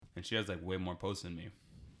and she has like way more posts than me.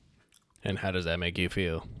 And how does that make you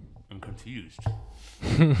feel? I'm confused.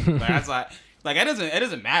 That's like it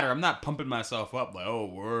doesn't matter. I'm not pumping myself up like, oh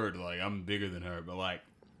word, like I'm bigger than her, but like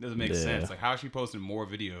it doesn't make sense. Like how is she posting more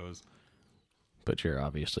videos? But you're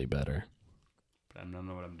obviously better. But I don't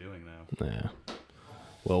know what I'm doing now. Yeah.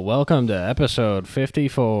 Well, welcome to episode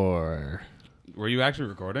 54. Were you actually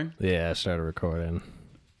recording? Yeah, I started recording.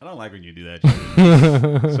 I don't like when you do that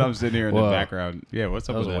shit. So I'm sitting here in the background. Yeah, what's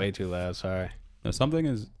up that with was that? way too loud, sorry. No, something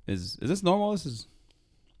is this normal? It's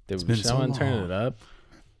been someone so turn long. it up?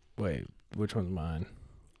 Wait, which one's mine?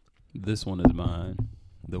 This one is mine.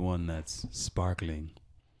 The one that's sparkling.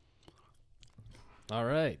 All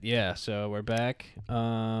right. Yeah, so we're back.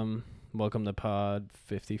 Welcome to Pod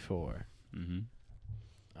 54. Mm-hmm.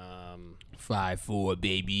 5-4,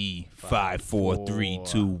 baby. 5, 4, 3,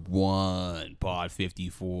 2, 1. Pod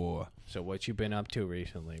 54. So what you been up to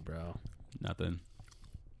recently, bro? Nothing.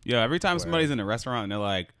 Yeah, every time somebody's in a restaurant and they're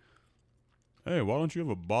like, hey, why don't you have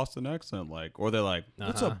a Boston accent? Like, or they're like,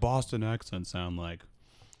 what's a Boston accent sound like?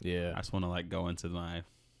 Yeah. I just want to like go into my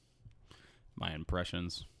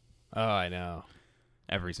impressions. Oh, I know.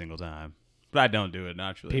 Every single time. But I don't do it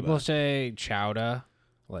naturally. People say chowder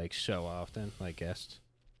like so often, like guests.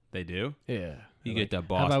 They do? Yeah. You like, get the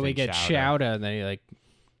Boston how about we get chowder? And then he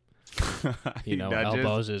like,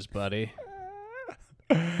 elbows his buddy.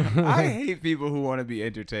 I hate people who want to be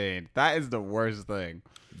entertained. That is the worst thing.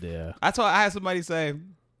 Yeah. That's why I had somebody say,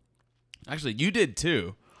 actually, you did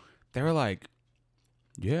too. They were like,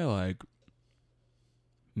 yeah, like,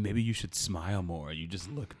 maybe you should smile more. You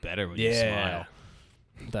just look better when you smile.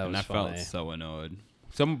 That was funny. I felt so annoyed.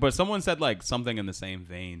 But someone said like something in the same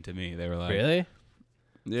vein to me. They were like, really?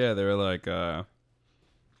 Yeah, they were like, because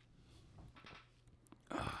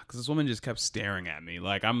this woman just kept staring at me.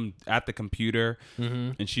 Like I'm at the computer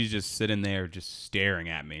and she's just sitting there just staring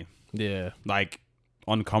at me. Yeah. Like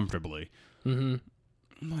uncomfortably. Mm-hmm.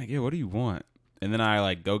 I'm like, yeah, what do you want? And then I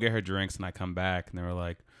like go get her drinks and I come back and they were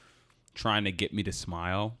like trying to get me to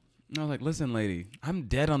smile. And I was like, listen, lady, I'm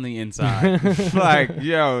dead on the inside. Like,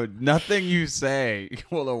 yo, nothing you say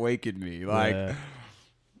will awaken me. Like,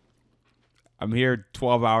 I'm here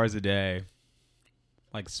 12 hours a day,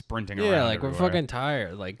 like sprinting around. Yeah, like everywhere. we're fucking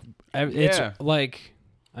tired. Like, it's like,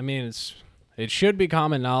 I mean, it should be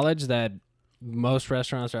common knowledge that most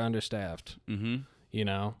restaurants are understaffed. Mm-hmm. You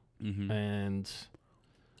know, and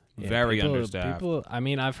very understaffed. People, I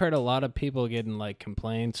mean, I've heard a lot of people getting like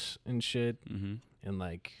complaints and shit, and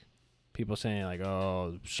like people saying like,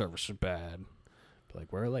 "Oh, service is bad," but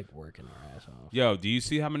like we're like working our ass off. Yo, do you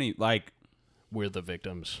see how many like we're the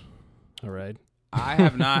victims? All right. I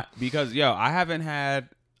have not because I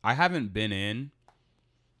haven't been in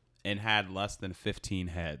and had less than 15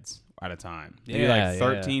 heads at a time. Maybe like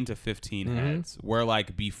 13 to 15 heads. Where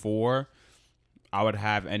like before I would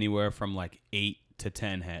have anywhere from like 8 to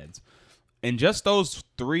 10 heads. And just those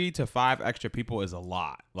 3 to 5 extra people is a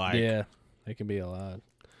lot. Like yeah, it can be a lot.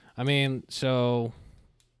 I mean, so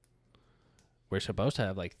we're supposed to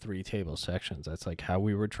have like 3 table sections. That's like how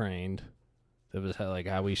we were trained. That was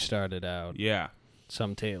how we started out. Yeah.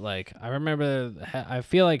 Like I remember, I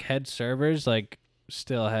feel like head servers like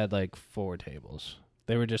still had like 4 tables.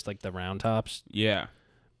 They were just like the round tops. Yeah.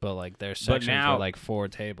 But like their sections were like 4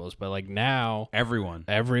 tables. But like now, everyone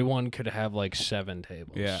could have like 7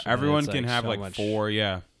 tables. Yeah, everyone can have like 4.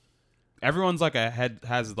 Yeah. Everyone's like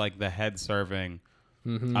has like the head serving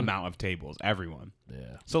amount of tables. Everyone.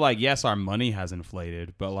 Yeah. So like, yes, our money has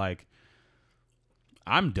inflated, but like,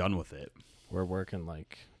 I'm done with it. We're working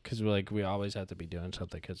like, because we always have to be doing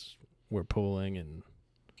something because we're pooling and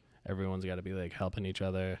everyone's got to be like helping each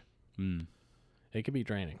other. It could be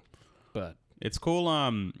draining, but it's cool.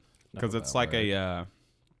 Because it's like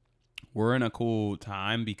we're in a cool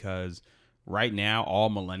time because right now all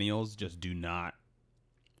millennials just do not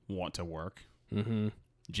want to work.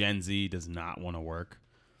 Gen Z does not want to work,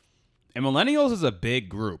 and millennials is a big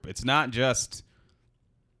group. It's not just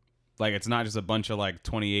a bunch of like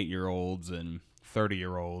 28-year-olds and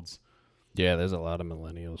 30-year-olds. Yeah, there's a lot of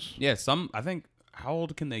millennials. Yeah, I think, how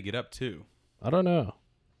old can they get up to? I don't know.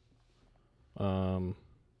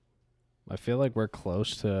 I feel like we're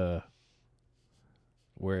close to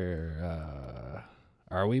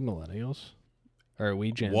are we millennials? Or are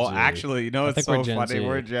we Gen Z? Well, actually, it's so funny.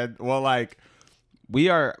 We're we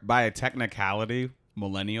are by a technicality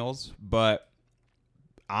millennials, but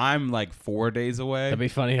I'm like 4 days away. That'd be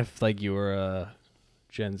funny if like you were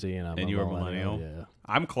Gen Z and you were millennial. Yeah.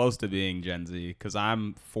 I'm close to being Gen Z because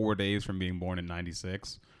I'm 4 days from being born in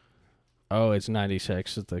 96. Oh, it's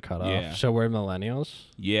 96 is the cutoff. Yeah. So we're millennials?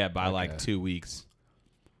 Yeah, by like 2 weeks.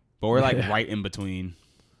 But we're like right in between.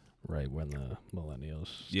 right when the millennials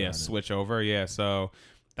started. Switch over. Yeah, so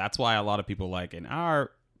that's why a lot of people like in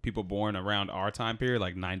our people born around our time period,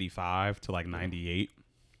 like 95 to like 98,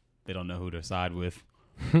 they don't know who to side with.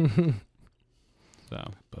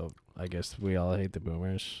 So, but I guess we all hate the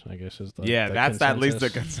boomers. I guess is the that's consensus. at least the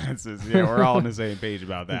consensus. Yeah, we're all on the same page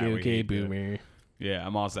about that. Okay, boomer. Yeah,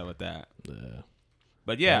 I'm all set with that.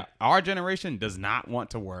 But yeah, our generation does not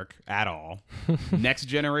want to work at all. Next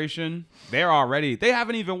generation, they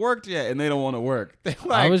haven't even worked yet, and they don't want to work.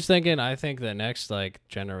 I was thinking, I think the next like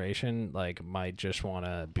generation like might just want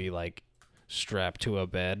to be like strapped to a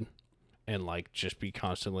bed and like just be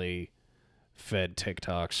constantly fed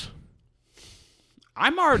TikToks.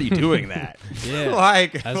 I'm already doing that. Yeah,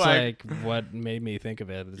 that's like what made me think of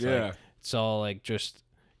it. It's like, it's all like just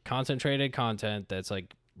concentrated content that's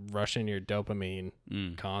like rushing your dopamine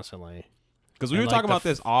constantly. Because we were talking about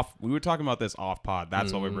this off. We were talking about this off pod.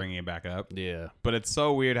 That's why we're bringing it back up. Yeah, but it's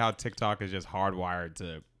so weird how TikTok is just hardwired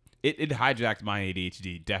to. It hijacked my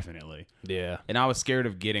ADHD definitely. Yeah, and I was scared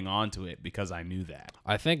of getting onto it because I knew that.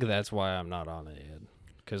 I think that's why I'm not on it yet.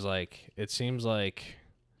 Because like it seems like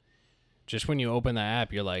just when you open the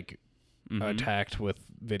app, you're like attacked with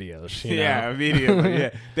videos. You know? Immediately.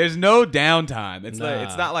 Yeah, there's no downtime. It's like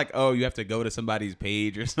it's not like you have to go to somebody's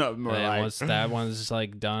page or something. Or like, once that one's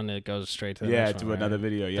like done, it goes straight to the next one, another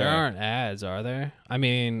video. Yeah, there aren't ads, are there? I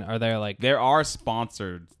mean, are there like there are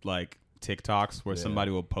sponsored like TikToks where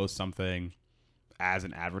somebody will post something as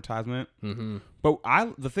an advertisement. But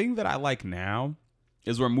the thing that I like now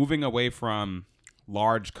is we're moving away from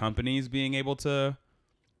large companies being able to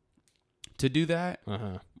do that.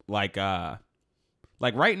 Like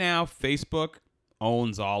right now, Facebook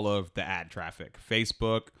owns all of the ad traffic.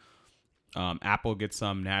 Facebook, Apple gets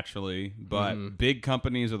some naturally, but big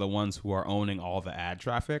companies are the ones who are owning all the ad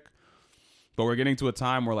traffic. But we're getting to a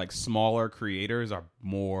time where like smaller creators are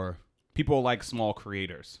more people like small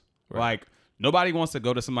creators. Right. Like nobody wants to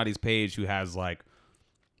go to somebody's page who has like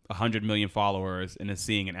 100 million followers and is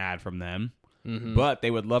seeing an ad from them. But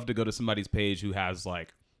they would love to go to somebody's page who has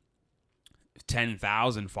like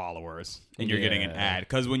 10,000 followers and you're getting an ad.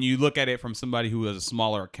 Because when you look at it from somebody who has a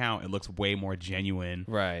smaller account, it looks way more genuine.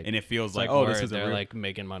 Right. And it feels like this is they're like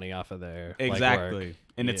making money off of their exactly. Work.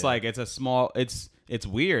 And it's like it's a small it's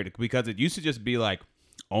weird because it used to just be like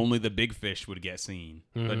only the big fish would get seen.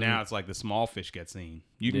 But now it's like the small fish get seen.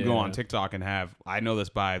 You can go on TikTok and have I know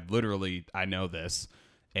this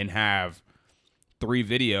and have 3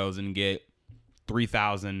 videos and get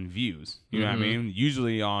 3,000 views. You know what I mean?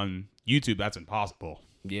 Usually on YouTube, that's impossible.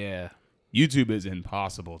 Yeah. YouTube is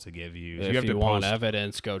impossible to get views. If you want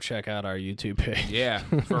evidence, go check out our YouTube page. Yeah,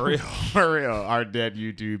 for real. For real. Our dead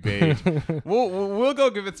YouTube page. We'll go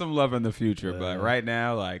give it some love in the future, but right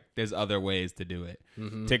now, like, there's other ways to do it.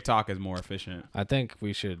 TikTok is more efficient. I think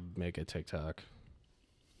we should make a TikTok.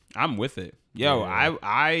 I'm with it. Yo,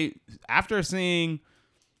 I after seeing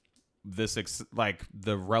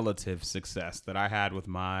the relative success that I had with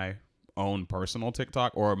my own personal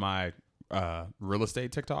TikTok or my real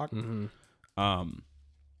estate TikTok, I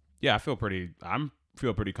feel pretty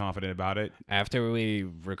confident about it. After we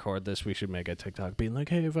record this, we should make a TikTok being like,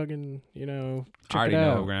 hey, fucking, check I already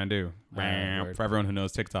know what we're gonna do. For everyone who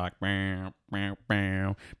knows TikTok, that's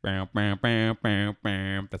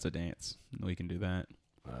a dance. We can do that.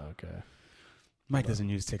 Okay. Mike doesn't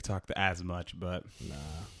use TikTok as much, but nah.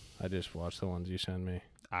 I just watch the ones you send me.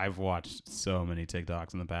 I've watched so many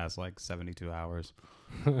TikToks in the past, 72 hours.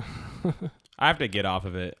 I have to get off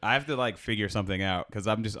of it. I have to, figure something out because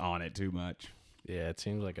I'm just on it too much. Yeah, it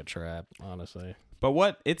seems like a trap, honestly.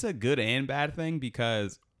 But it's a good and bad thing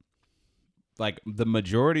because, the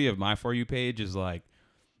majority of my For You page is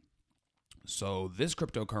so this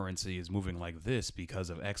cryptocurrency is moving like this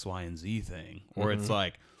because of X, Y, and Z thing. Or it's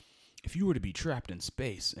if you were to be trapped in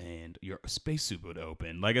space and your spacesuit would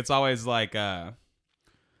open, it's always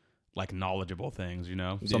knowledgeable things,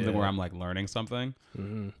 something where I'm learning something,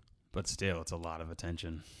 but still it's a lot of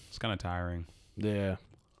attention. It's kind of tiring. Yeah.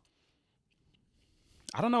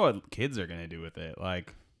 I don't know what kids are going to do with it.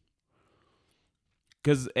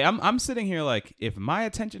 Cause I'm sitting here if my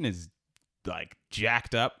attention is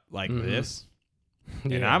jacked up this,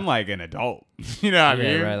 and I'm an adult, you know what I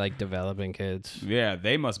mean? Right. Developing kids. Yeah.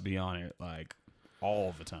 They must be on it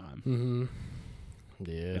all the time.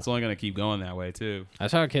 Yeah. It's only going to keep going that way too. I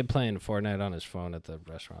saw a kid playing Fortnite on his phone at the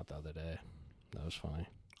restaurant the other day. That was funny.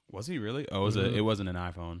 Was he really? Oh, it wasn't an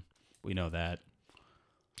iPhone. We know that.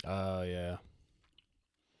 Oh, yeah.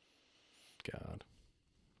 God.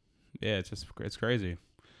 Yeah, it's crazy.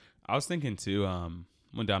 I was thinking too,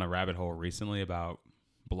 went down a rabbit hole recently about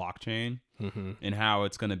blockchain and how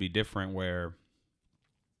it's going to be different where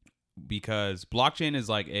because blockchain is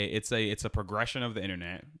like it's a progression of the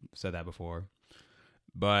internet. I've said that before,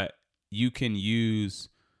 but you can use.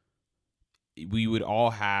 We would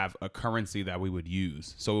all have a currency that we would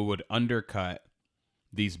use, so it would undercut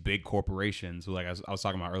these big corporations. Like I was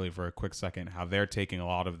talking about earlier for a quick second, how they're taking a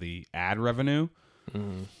lot of the ad revenue.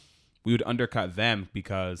 Mm-hmm. We would undercut them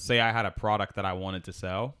because, say, I had a product that I wanted to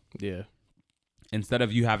sell. Yeah. Instead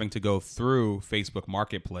of you having to go through Facebook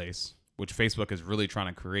Marketplace, which Facebook is really trying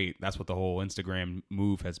to create, that's what the whole Instagram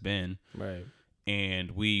move has been. Right.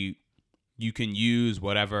 And you can use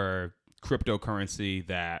whatever cryptocurrency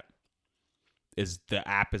that is the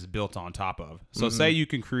app is built on top of. So say you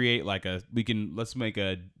can create like let's make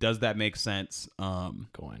a does that make sense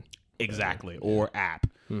coin. Exactly. Or app.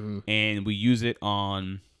 Mm-hmm. And we use it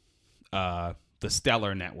on the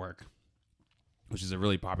Stellar network, which is a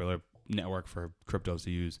really popular network for cryptos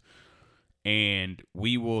to use. And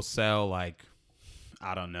we will sell like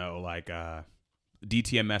DTMS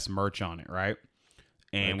merch on it, right?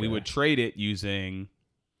 And we would trade it using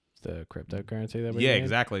the cryptocurrency that we made? made?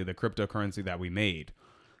 Exactly, the cryptocurrency that we made.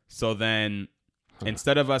 So then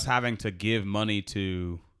instead of us having to give money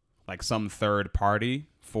to like some third party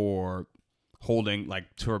for holding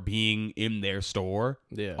for being in their store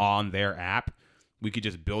on their app, we could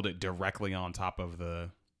just build it directly on top of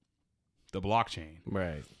the blockchain.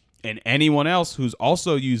 Right. And anyone else who's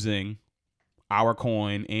also using our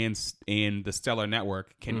coin and the Stellar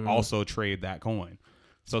network can also trade that coin.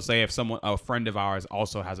 So say if a friend of ours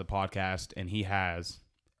also has a podcast and he has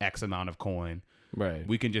X amount of coin, right,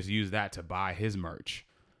 we can just use that to buy his merch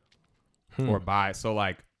or buy. So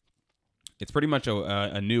like, it's pretty much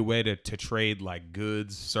a new way to trade like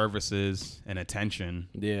goods, services, and attention.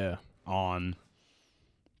 Yeah. On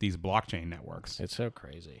these blockchain networks. It's so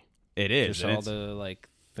crazy. It is. Just all the like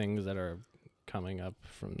things that are coming up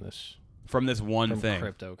from this one thing.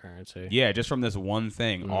 Cryptocurrency. Yeah, just from this one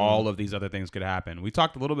thing. All of these other things could happen. We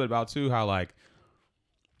talked a little bit about too how like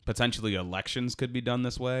potentially elections could be done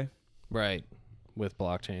this way. Right. With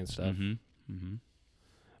blockchain stuff. Mm-hmm. Mm-hmm.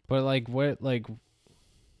 But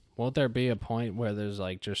won't there be a point where there's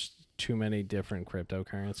like just too many different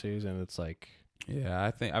cryptocurrencies and it's like, yeah,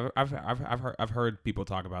 I think I've heard people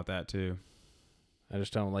talk about that too. I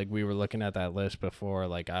just don't we were looking at that list before,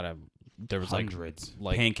 there was hundreds,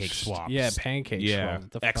 like pancake swaps. Yeah, pancake swaps.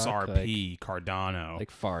 The XRP, Cardano.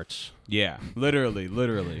 Like farts. Yeah,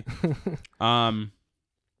 literally.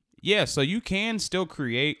 Yeah, so you can still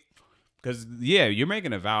create, because you're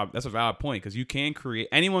making that's a valid point, because you can create,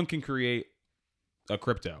 anyone can create a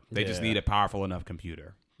crypto. They just need a powerful enough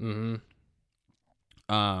computer. Mm-hmm.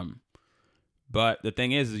 But the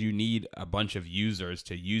thing is you need a bunch of users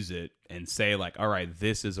to use it and say like, all right,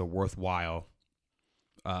 this is a worthwhile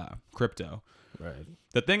crypto. Right.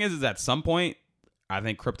 The thing is at some point, I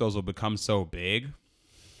think cryptos will become so big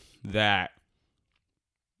that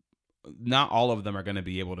not all of them are going to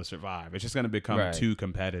be able to survive. It's just going to become too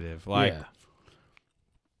competitive.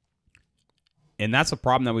 And that's a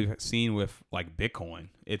problem that we've seen with like Bitcoin.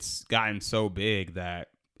 It's gotten so big that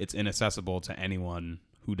it's inaccessible to anyone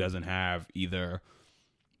who doesn't have either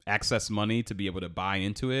excess money to be able to buy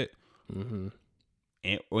into it, and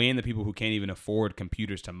the people who can't even afford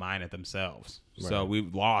computers to mine it themselves. Right. So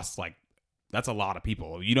we've lost that's a lot of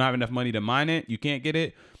people. If you don't have enough money to mine it, you can't get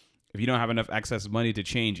it. If you don't have enough excess money to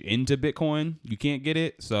change into Bitcoin, you can't get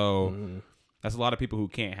it. So that's a lot of people who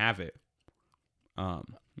can't have it.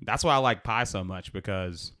 That's why I like Pi so much,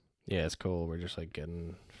 because it's cool. We're just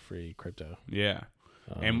getting free crypto. Yeah.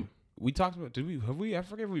 And we talked about, I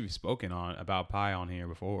forget if we've spoken about Pi on here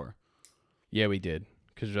before. Yeah, we did.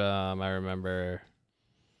 Because I remember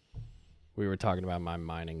we were talking about my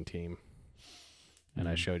mining team. And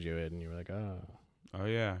I showed you it and you were like, oh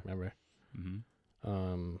yeah. Remember?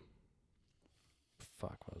 Mm-hmm.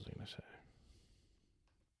 Fuck, what was I going to say?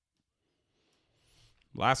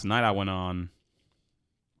 Last night I went on,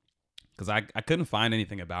 because I couldn't find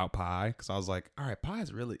anything about Pi, because I was like, all right, Pi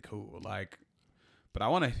is really cool. But I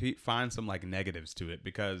want to find some negatives to it,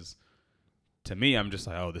 because to me, I'm just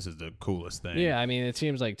like, oh, this is the coolest thing. Yeah, I mean, it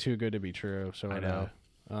seems too good to be true. So I know.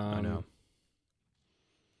 I know.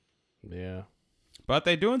 Yeah. But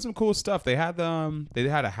they're doing some cool stuff. They had a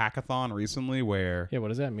hackathon recently where. Yeah, what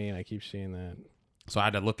does that mean? I keep seeing that. So I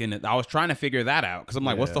had to look in it. I was trying to figure that out, because I'm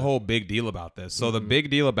like, what's the whole big deal about this? So the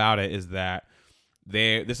big deal about it is that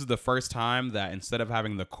this is the first time that instead of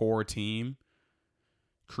having the core team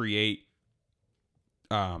create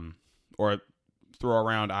or throw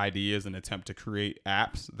around ideas and attempt to create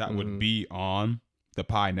apps that would be on the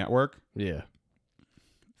Pi network. Yeah.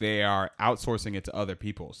 They are outsourcing it to other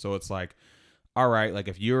people. So it's like, all right, like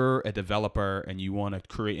if you're a developer and you want to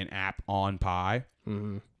create an app on Pi,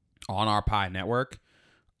 mm-hmm. on our Pi network,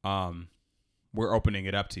 we're opening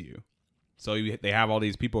it up to you. So they have all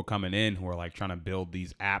these people coming in who are like trying to build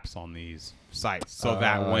these apps on these sites, so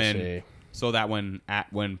that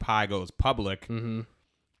when Pi goes public, mm-hmm.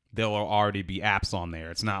 there'll already be apps on there.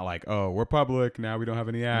 It's not like, oh, we're public now, we don't have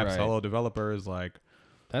any apps. Right. Hello, developers. Like,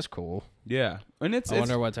 that's cool. Yeah, and I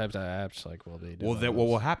wonder what types of apps like will they do. Well, what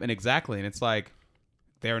will happen exactly? And it's like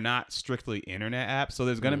they're not strictly internet apps, so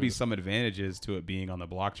there's going to be some advantages to it being on the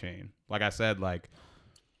blockchain. Like I said, like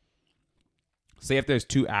say if there's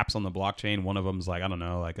 2 apps on the blockchain, one of them's like, I don't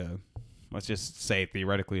know, like let's just say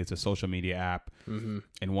theoretically it's a social media app, mm-hmm.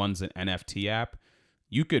 and one's an NFT app.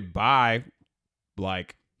 You could buy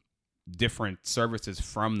like different services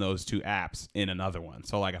from those 2 apps in another one.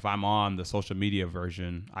 So like if I'm on the social media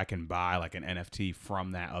version, I can buy like an NFT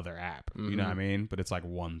from that other app. Mm-hmm. You know what I mean? But it's like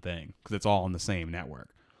one thing because it's all on the same network.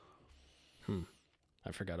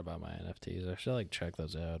 I forgot about my NFTs. I should like check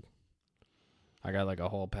those out. I got like a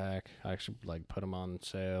whole pack. I should like put them on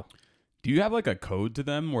sale. Do you have like a code to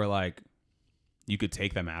them where like you could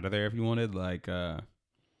take them out of there if you wanted? Like,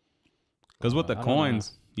 because with the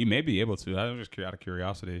coins, you may be able to. I'm just out of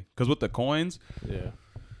curiosity. Because with the coins, yeah,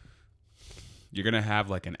 you're gonna have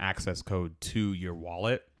like an access code to your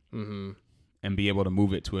wallet, mm-hmm. and be able to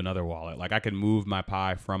move it to another wallet. Like I can move my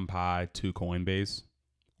Pi from Pi to Coinbase,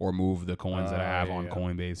 or move the coins that I have on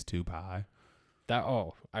Coinbase to Pi.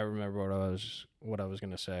 I remember what I was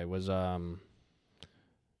gonna say was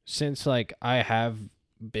since like I have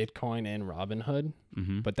Bitcoin and Robinhood,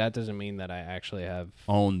 mm-hmm. but that doesn't mean that I actually have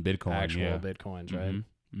own Bitcoin, actual Bitcoins, right?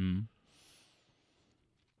 Mm-hmm. Mm-hmm.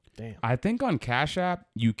 Damn. I think on Cash App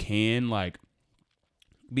you can like,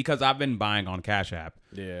 because I've been buying on Cash App.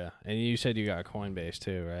 Yeah, and you said you got Coinbase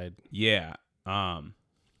too, right? Yeah.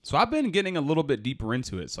 So I've been getting a little bit deeper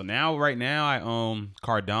into it. So right now I own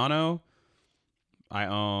Cardano. I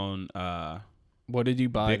own what did you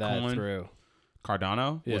buy Bitcoin. That through?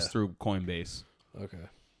 Cardano was through Coinbase. Okay.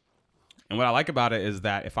 And what I like about it is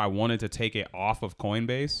that if I wanted to take it off of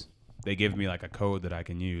Coinbase, they give me like a code that I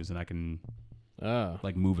can use, and I can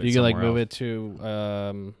like move it. You can like move else. it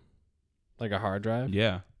to like a hard drive.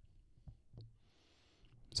 Yeah.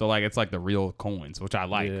 So like it's like the real coins, which I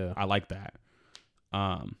like. Yeah. I like that.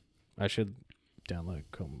 I should download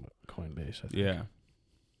Coinbase. I think. Yeah.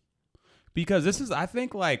 Because I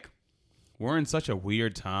think like we're in such a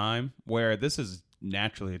weird time where this is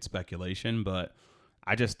naturally it's speculation, but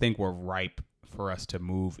I just think we're ripe for us to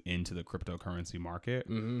move into the cryptocurrency market.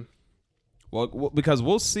 Mm-hmm. Well, because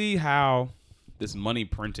we'll see how this money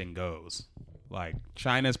printing goes. Like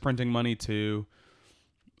China's printing money too.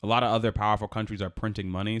 A lot of other powerful countries are printing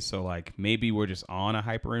money. So like maybe we're just on a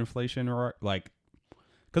hyperinflation or like,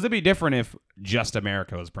 because it'd be different if just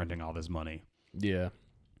America was printing all this money. Yeah.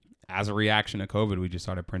 As a reaction to COVID, we just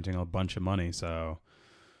started printing a bunch of money. So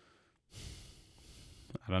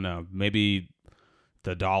I don't know. Maybe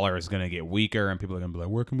the dollar is going to get weaker and people are going to be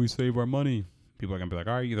like, where can we save our money? People are going to be like,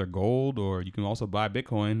 all right, either gold or you can also buy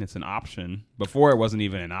Bitcoin. It's an option. Before it wasn't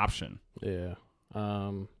even an option. Yeah.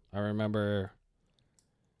 I remember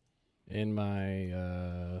in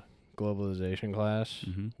my globalization class,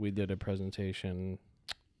 mm-hmm. we did a presentation.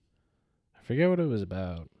 I forget what it was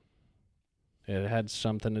about. It had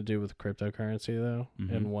something to do with cryptocurrency, though.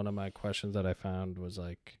 Mm-hmm. And one of my questions that I found was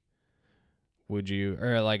like,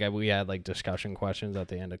 we had like discussion questions at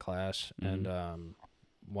the end of class. Mm-hmm. And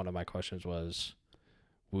one of my questions was,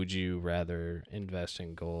 would you rather invest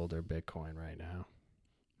in gold or Bitcoin right now?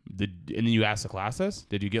 And then you asked the class this?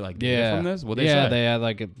 Did you get like data from this? What they say? They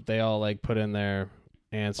had they all like put in their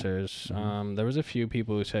answers. Mm-hmm. There was a few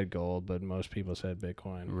people who said gold, but most people said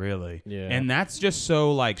Bitcoin. Really? Yeah. And that's just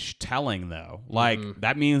so like telling though. Like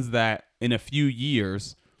that means that in a few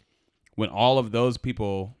years, when all of those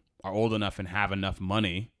people are old enough and have enough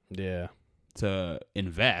money, to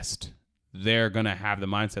invest, they're gonna have the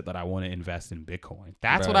mindset that I want to invest in Bitcoin.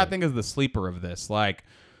 That's what I think is the sleeper of this. Like,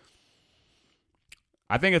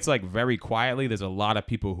 I think it's like very quietly, there's a lot of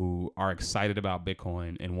people who are excited about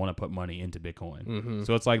Bitcoin and want to put money into Bitcoin. Mm-hmm.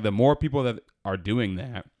 So it's like the more people that are doing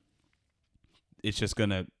that, it's just going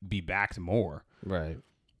to be backed more. Right.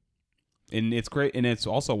 And it's great. And it's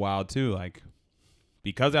also wild too. Like,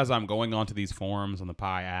 because as I'm going onto these forums on the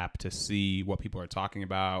Pi app to see what people are talking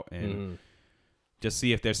about and just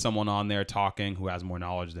see if there's someone on there talking who has more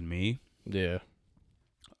knowledge than me. Yeah.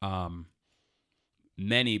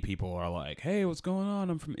 Many people are like, hey, what's going on?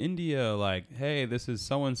 I'm from India. Like, hey, this is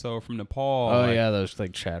so-and-so from Nepal. Oh, like, yeah, those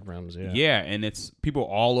like chat rooms. Yeah. Yeah, and it's people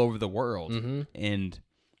all over the world. Mm-hmm. And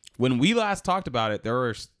When we last talked about it,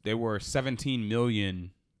 there were 17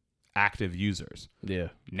 million active users. Yeah.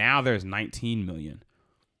 Now there's 19 million.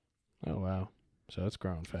 Oh wow. So it's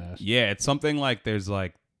growing fast. Yeah, it's something like there's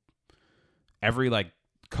like every like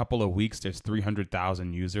couple of weeks there's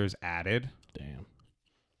 300,000 users added. Damn.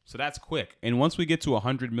 So that's quick. And once we get to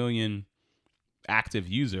 100 million active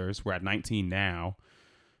users, we're at 19 now,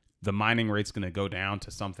 the mining rate's going to go down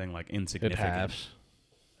to something like insignificant. It halves.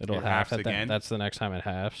 It'll It half halves again? That's the next time it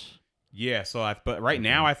halves. Yeah, so but right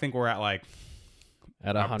now I think we're at like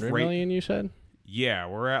At 100 million, you said? yeah,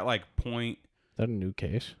 we're at like point. Is that a new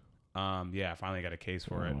case? Yeah, I finally got a case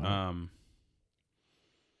for it. Wow.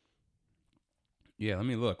 Yeah, let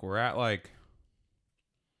me look. We're at like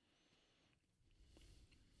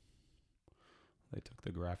they took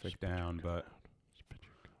the graphic down, but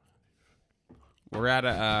we're at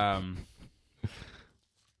a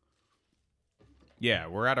yeah,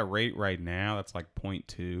 we're at a rate right now that's like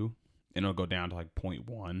 0.2, and it'll go down to like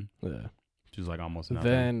 0.1. Yeah. Which is like almost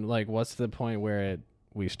nothing. Then like what's the point where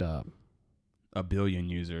we stop? 1 billion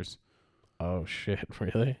users. Oh shit,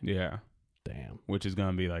 really? Yeah. Damn. Which is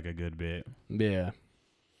gonna be like a good bit. Yeah.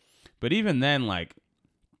 But even then, like,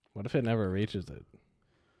 what if it never reaches it?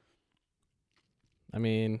 I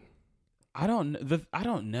mean, I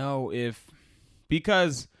don't know if,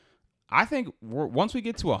 because I think once we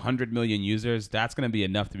get to 100 million users, that's gonna be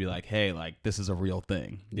enough to be like, hey, like this is a real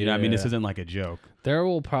thing. You know what I mean? This isn't like a joke. There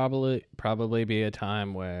will probably be a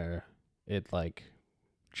time where it like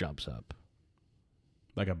jumps up.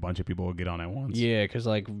 Like a bunch of people will get on at once. Yeah, because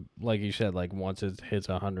like you said, like once it hits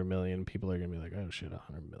 100 million, people are gonna be like, oh shit,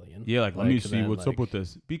 100 million. Yeah, like let me see what's up with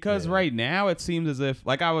this. Because right now it seems as if,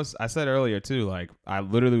 like I said earlier too, like I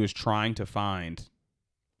literally was trying to find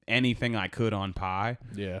anything I could on Pi.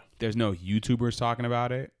 Yeah. There's no YouTubers talking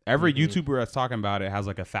about it. Every YouTuber that's talking about it has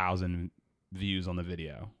like 1,000 views on the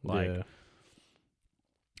video. Like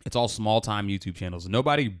it's all small time YouTube channels.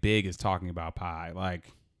 Nobody big is talking about Pi.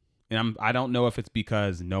 Like, and I don't know if it's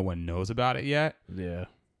because no one knows about it yet. Yeah.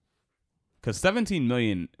 Because 17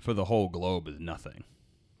 million for the whole globe is nothing.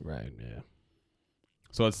 Right. Yeah.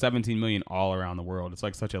 So it's 17 million all around the world. It's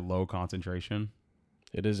like such a low concentration.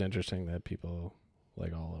 It is interesting that people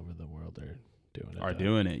like all over the world are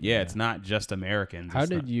doing it. Yeah, it's not just Americans. How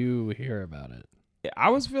did you hear about it?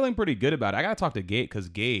 I was feeling pretty good about it. I got to talk to Gabe because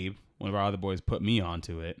Gabe, one of our other boys, put me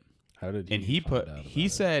onto it. How did and he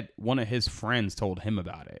said one of his friends told him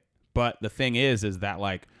about it. But the thing is that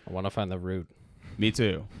like I want to find the root. Me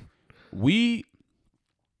too. We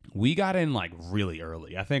got in like really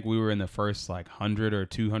early. I think we were in the first like 100 or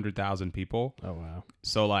 200,000 people. Oh wow.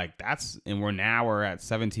 So like we're at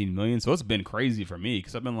 17 million. So it's been crazy for me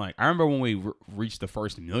because I've been like, I remember when we reached the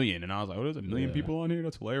first million and I was like, oh, there's 1 million people on here.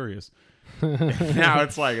 That's hilarious. Now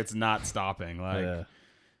it's like, it's not stopping. Like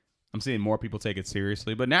I'm seeing more people take it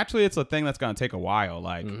seriously, but naturally it's a thing that's going to take a while.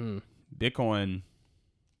 Like Bitcoin,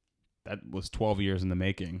 that was 12 years in the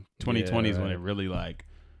making. 2020 is when it really like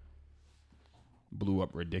blew up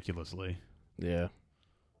ridiculously. Yeah.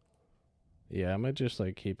 Yeah, I might just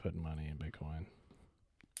like keep putting money in Bitcoin.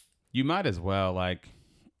 You might as well. Like,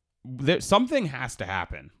 something has to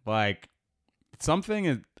happen. Like, something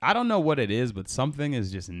is, I don't know what it is, but something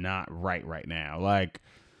is just not right now. Like,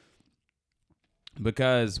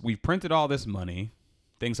 because we've printed all this money,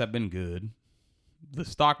 things have been good. The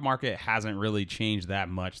stock market hasn't really changed that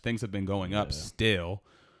much. Things have been going up still,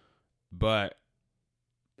 but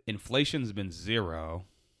inflation's been zero.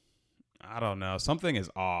 I don't know. Something is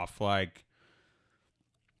off. Like,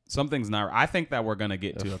 something's not. I think that we're gonna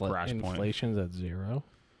get to a crash point. Inflation's at zero.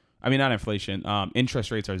 I mean, not inflation.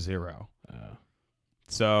 Interest rates are zero.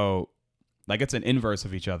 So, like, it's an inverse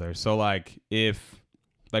of each other. So, like, if,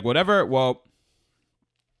 like, whatever. Well,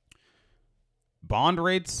 bond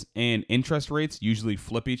rates and interest rates usually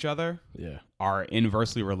flip each other. Yeah. Are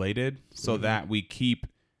inversely related, so that we keep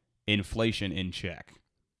inflation in check.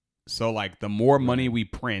 So, like, the more money we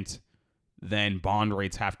print, then bond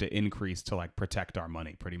rates have to increase to like protect our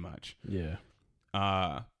money pretty much. Yeah.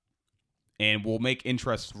 And we'll make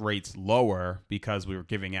interest rates lower because we were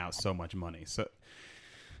giving out so much money. So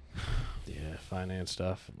yeah, finance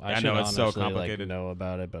stuff. I know it's so complicated. Like, know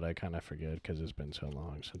about it, but I kind of forget because it's been so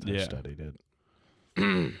long since I studied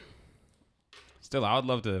it. Still, I would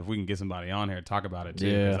love to, if we can get somebody on here to talk about it too,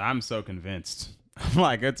 because I'm so convinced. I'm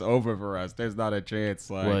like, it's over for us. There's not a chance.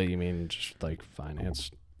 Like, well, you mean just like finance?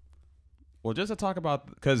 Well, just to talk about,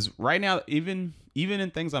 because right now, even in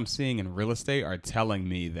things I'm seeing in real estate are telling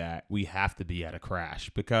me that we have to be at a crash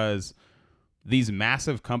because these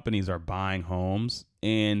massive companies are buying homes,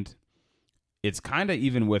 and it's kind of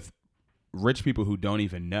even with rich people who don't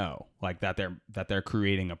even know like that they're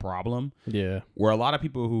creating a problem. Yeah. Where a lot of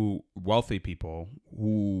people wealthy people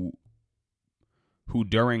who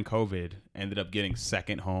during COVID ended up getting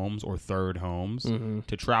second homes or third homes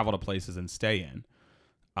to travel to places and stay in.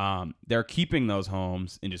 They're keeping those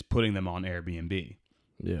homes and just putting them on Airbnb.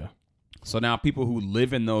 Yeah. So now people who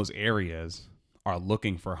live in those areas are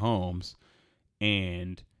looking for homes,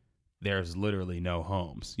 and there's literally no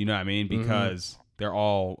homes. You know what I mean? Because they're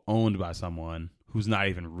all owned by someone who's not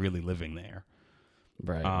even really living there.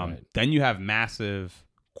 Right, right. Then you have massive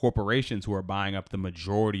corporations who are buying up the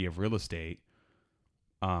majority of real estate,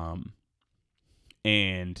 and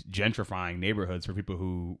gentrifying neighborhoods for people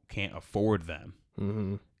who can't afford them.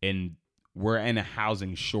 And we're in a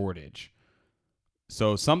housing shortage.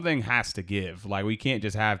 So something has to give. Like, we can't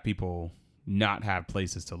just have people not have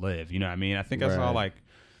places to live. You know what I mean? I think I saw like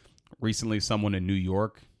recently someone in New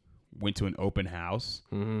York went to an open house,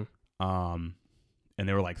 and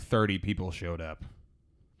there were like 30 people showed up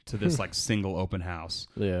to this like single open house.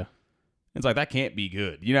 Yeah. It's like, that can't be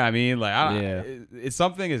good. You know what I mean? Like, it's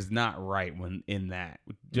something is not right when in that.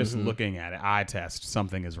 Just looking at it, eye test,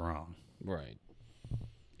 something is wrong. Right.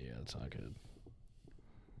 Yeah, it's not good.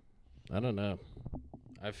 I don't know.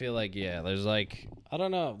 I feel like, there's like, I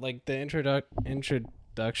don't know, like the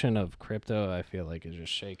introduction of crypto, I feel like is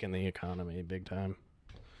just shaking the economy big time.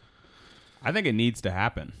 I think it needs to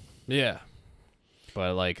happen. Yeah.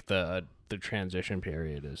 But like the transition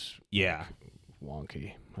period is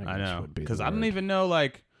wonky. I know, because I don't even know,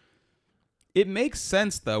 like, it makes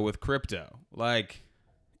sense though with crypto. Like,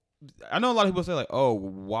 I know a lot of people say like, oh,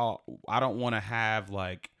 well, I don't want to have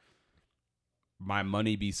like my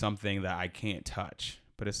money be something that I can't touch.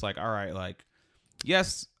 But it's like, all right, like,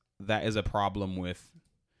 yes, that is a problem with.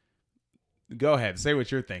 Go ahead, say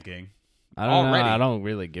what you're thinking. I don't know. I don't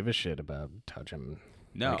really give a shit about touching.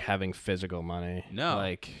 No, like having physical money. No,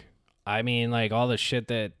 like, I mean, like all the shit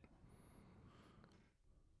that.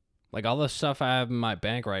 Like, all the stuff I have in my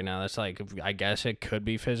bank right now, that's like, I guess it could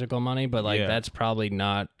be physical money, but, like, that's probably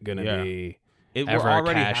not going to be ever we're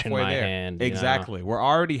already cash in my there. hand. Exactly. We're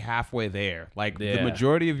already halfway there. Like, the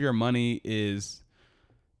majority of your money is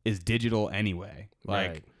digital anyway.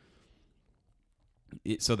 Like,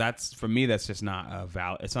 so that's, for me, that's just not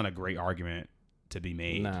it's not a great argument to be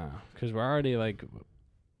made. No, because we're already, like,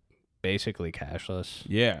 basically cashless.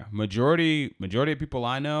 Yeah. Majority of people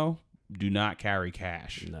I know do not carry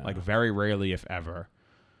cash. No. Like, very rarely, if ever.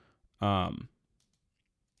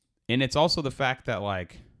 And it's also the fact that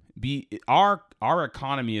like our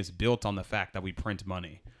economy is built on the fact that we print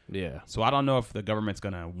money. Yeah. So I don't know if the government's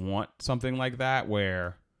gonna want something like that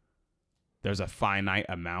where there's a finite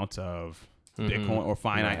amount of Bitcoin or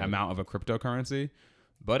finite amount of a cryptocurrency,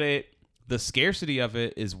 but the scarcity of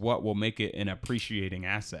it is what will make it an appreciating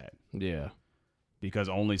asset. Yeah. Because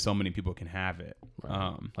only so many people can have it.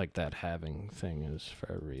 Right. Like that having thing is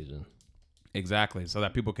for a reason. Exactly. So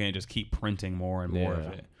that people can't just keep printing more and more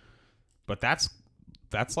of it. But that's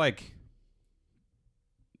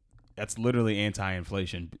literally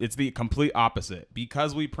anti-inflation. It's the complete opposite.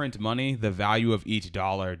 Because we print money, the value of each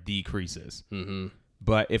dollar decreases.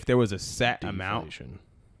 But if there was a set amount,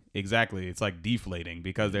 exactly, it's like deflating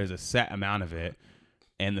because there's a set amount of it,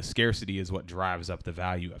 and the scarcity is what drives up the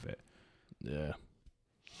value of it. Yeah.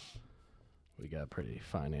 We got pretty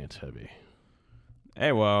finance heavy.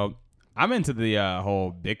 Hey, well, I'm into the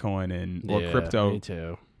whole Bitcoin or crypto. Me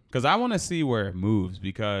too. Because I want to see where it moves,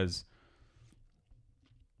 because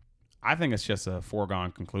I think it's just a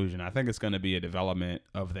foregone conclusion. I think it's going to be a development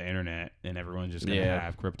of the internet, and everyone's just going to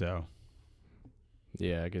have crypto.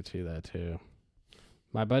 Yeah, I could see that too.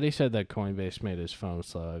 My buddy said that Coinbase made his phone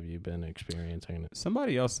slow. Have you been experiencing it?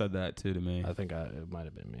 Somebody else said that too to me. I think it might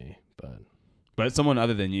have been me, but someone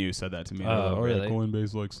other than you said that to me. Oh, really?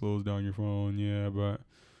 Coinbase like slows down your phone. Yeah, but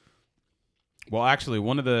well, actually,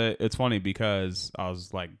 it's funny because I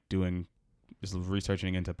was like just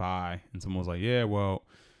researching into Pi, and someone was like, "Yeah, well,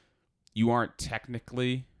 you aren't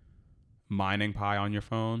technically mining Pi on your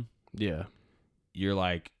phone. Yeah, you're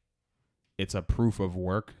like, it's a proof of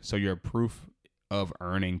work. So your proof of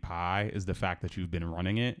earning Pi is the fact that you've been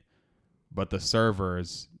running it, but the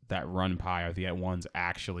servers that run Pi are the ones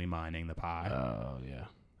actually mining the Pi." Oh, yeah.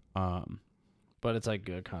 But it's like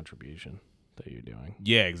good contribution that you're doing.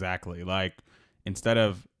 Yeah, exactly. Like, instead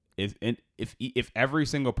of if every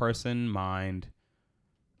single person mined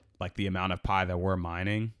like the amount of Pi that we're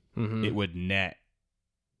mining, it would net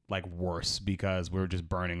like worse because we're just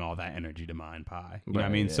burning all that energy to mine Pi. You know what I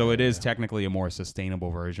mean? Yeah, so it is technically a more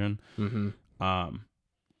sustainable version. I'm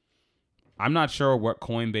not sure what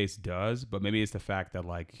Coinbase does, but maybe it's the fact that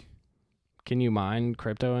like Can you mine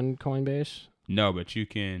crypto in Coinbase? No, but you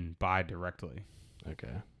can buy directly.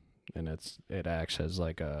 Okay. And it acts as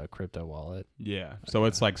like a crypto wallet. Yeah. So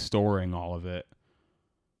it's like storing all of it.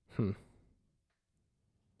 And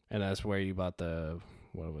that's where you bought the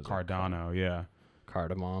what was Cardano, yeah.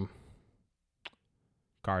 Cardamom.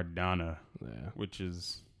 Cardano. Yeah. Which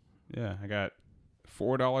is I got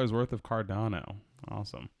 $4 worth of Cardano.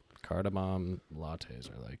 Awesome. Cardamom lattes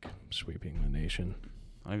are like sweeping the nation.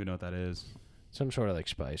 I don't even know what that is. Some sort of like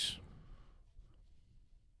spice.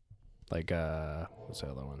 Like what's the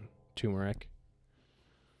other one? Turmeric.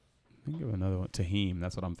 Think of another one. Tahini.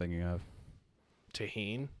 That's what I'm thinking of.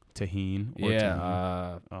 Tahini. Tahini.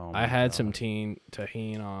 Yeah. Oh I had some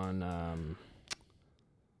tahini on.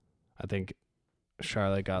 I think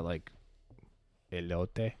Charlotte got like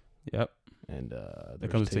elote. Yep. And there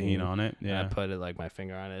comes tahini on it. Yeah. And I put it like my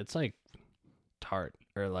finger on it. It's like tart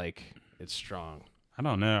or like it's strong. I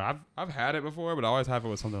don't know. I've had it before, but I always have it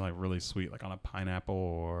with something like really sweet, like on a pineapple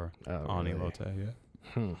or on elote. Yeah.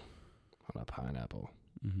 On a pineapple.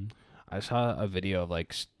 Mm-hmm. I saw a video of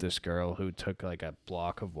like this girl who took like a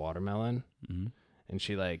block of watermelon and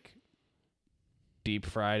she like deep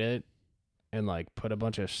fried it and like put a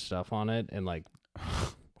bunch of stuff on it and like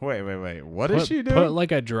wait. What is she doing? Put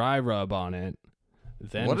like a dry rub on it.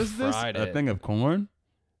 Then what is this? Fried A thing of corn?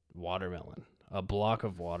 Watermelon. A block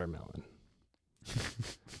of watermelon.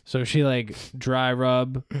 So she like dry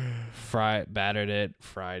rub, battered it,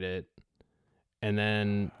 fried it, and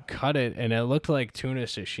then cut it, and it looked like tuna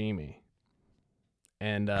sashimi.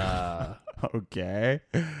 And okay,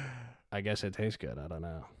 I guess it tastes good. I don't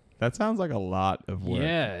know. That sounds like a lot of work.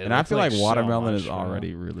 Yeah, and I feel like watermelon is so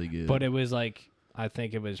already really good. But it was like I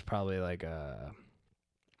think it was probably like a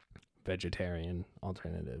vegetarian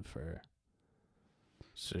alternative for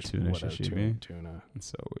tuna sashimi. Tuna. It's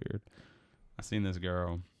so weird. I seen this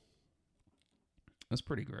girl. It's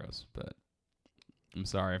pretty gross, but I'm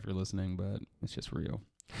sorry if you're listening, but it's just real.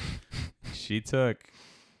 She took.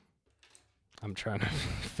 I'm trying to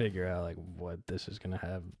figure out like what this is gonna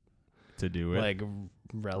have to do with like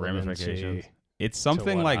ramifications. It's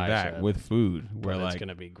something like that with food, where it's like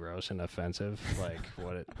gonna be gross and offensive. Like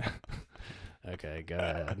what it. Okay, go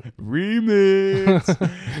ahead.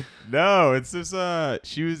 Remix. No, it's just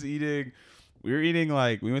she was eating. We were eating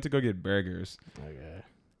like we went to go get burgers. Okay.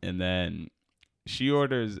 And then she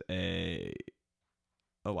orders a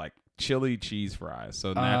like chili cheese fries.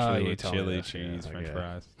 So naturally with chili cheese French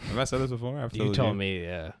fries. Have I said this before? You told me,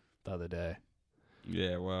 the other day.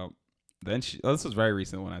 Yeah, well, then this was very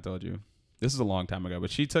recent when I told you. This is a long time ago,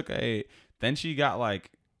 but she took then she got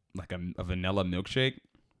like a vanilla milkshake.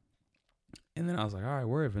 And then I was like, all right,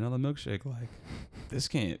 we're a vanilla milkshake. Like, this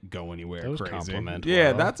can't go anywhere Those crazy. Compliment yeah,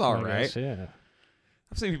 well, that's all right. Guess, yeah.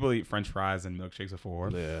 I've seen people eat French fries and milkshakes before.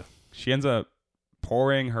 Yeah. She ends up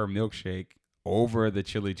pouring her milkshake over the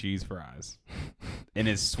chili cheese fries and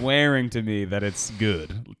is swearing to me that it's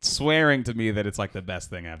good. Swearing to me that it's like the best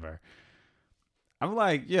thing ever. I'm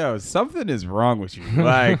like, yo, something is wrong with you.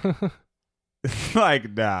 Like,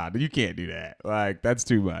 like, nah, you can't do that. Like, that's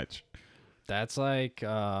too much. That's like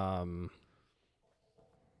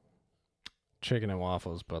chicken and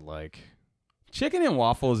waffles, but like chicken and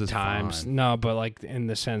waffles is times fine. No, but like in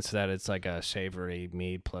the sense that it's like a savory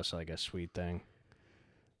meat plus like a sweet thing.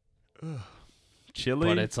 Ugh. Chili,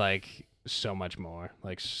 but it's like so much more,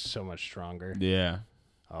 like so much stronger. Yeah,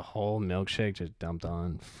 a whole milkshake just dumped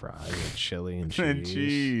on fries with chili and cheese. And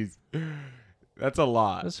cheese. That's a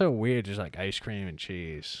lot. That's so weird. Just like ice cream and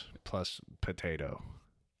cheese plus potato.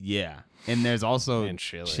 Yeah, and there's also and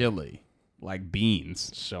chili. Like beans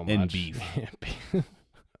so much. And beef.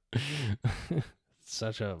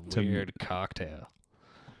 Such a weird cocktail.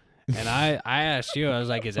 And I asked you, I was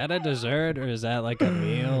like, is that a dessert or is that like a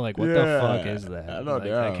meal? Like, what the fuck is that? I don't know.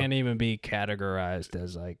 That can't even be categorized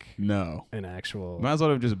as like an actual. Might as well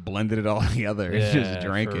have just blended it all together and just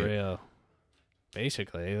drank it. Real.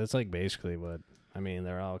 Basically, that's like basically what I mean.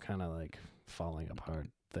 They're all kind of like falling apart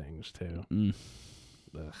things too.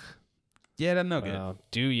 Ugh. Yeah, that's no good.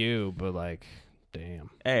 Do you, but like, damn.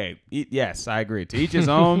 Hey, yes, I agree. To each his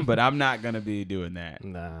own, but I'm not going to be doing that.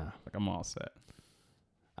 Nah. Like, I'm all set.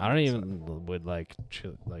 I don't even would like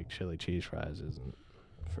chili cheese fries isn't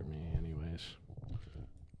for me anyways.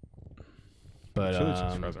 But chili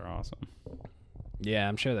cheese fries are awesome. Yeah,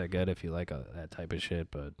 I'm sure they're good if you like that type of shit,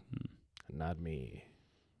 but not me.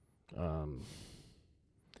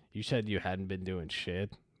 You said you hadn't been doing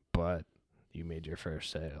shit, but you made your first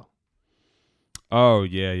sale. Oh,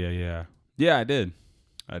 yeah. Yeah, I did.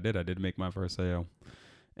 I did make my first sale.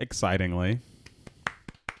 Excitingly.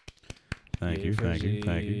 Thank you.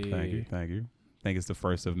 think it's the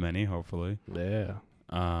first of many, hopefully. Yeah.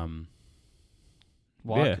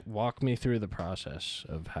 Walk me through the process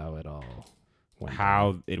of how it all went.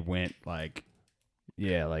 How it went, like.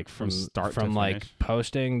 Yeah, like from start from to like finish.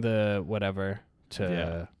 posting the whatever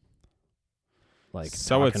to like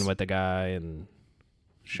So talking with the guy and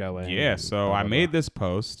showing. Yeah, and so blah, I blah, made blah. this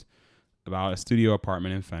post about a studio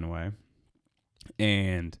apartment in Fenway,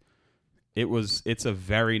 and it's a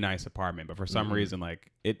very nice apartment, but for some reason,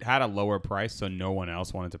 like, it had a lower price, so no one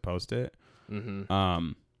else wanted to post it.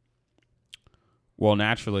 Well,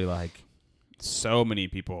 naturally, like, so many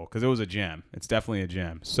people, because it was a gem. It's definitely a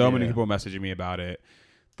gem. So many people messaging me about it.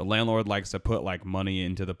 The landlord likes to put like money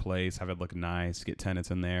into the place, have it look nice, get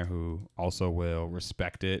tenants in there who also will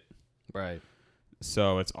respect it. Right.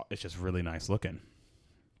 So it's just really nice looking.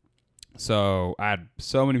 So I had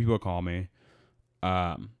so many people call me. So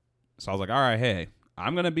I was like, all right, hey,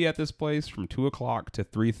 I'm gonna be at this place from 2:00 to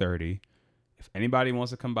 3:30. If anybody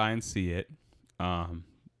wants to come by and see it,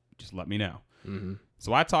 just let me know.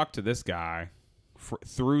 So I talked to this guy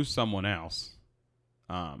through someone else,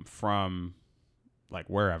 from like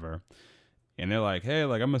wherever, and they're like, hey,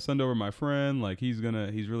 like, I'm gonna send over my friend, like, he's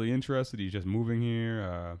really interested, he's just moving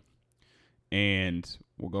here, and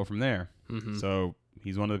we'll go from there. So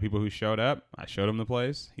he's one of the people who showed up. I showed him the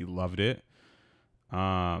place. He loved it.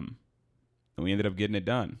 And we ended up getting it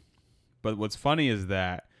done. But what's funny is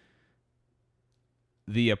that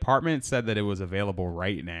the apartment said that it was available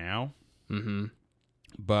right now.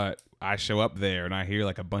 But I show up there and I hear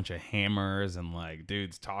like a bunch of hammers and like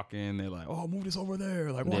dudes talking. They're like, oh, move this over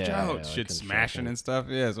there. Like, watch out. like Shit smashing and stuff.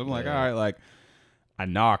 Yeah. So I'm like, all right. Like, I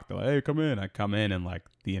knocked. They're like, hey, come in. I come in and like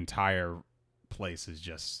the entire place is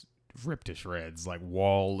just ripped to shreds. Like,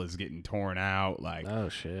 wall is getting torn out. Like, oh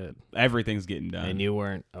shit, everything's getting done. And you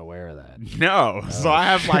weren't aware of that? No. So I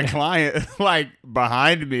have my client like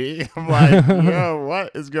behind me. I'm like, yo,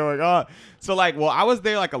 what is going on? So like, well, I was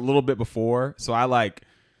there like a little bit before, so I like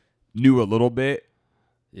knew a little bit.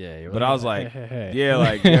 Yeah, but I was like, hey. Yeah,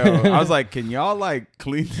 like, yo, I was like, can y'all like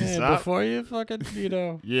clean this up before you fucking,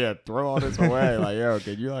 yeah, throw all this away? Like, yo,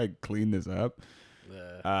 can you like clean this up?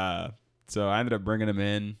 So I ended up bringing them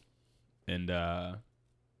in, and I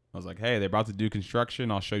was like, hey, they're about to do construction.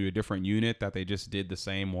 I'll show you a different unit that they just did the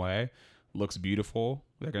same way. Looks beautiful.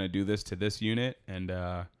 They're gonna do this to this unit, and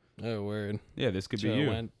oh, word. Yeah, this could be it you.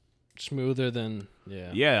 Went smoother than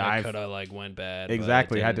I could have like went bad.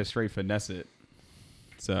 Exactly, I had to straight finesse it.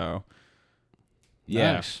 So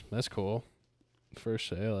yeah, nice. That's cool. First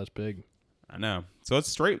sale, that's big. I know. So it's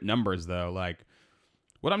straight numbers though. Like,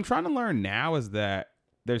 what I'm trying to learn now is that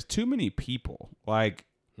there's too many people. Like,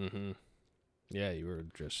 yeah, you were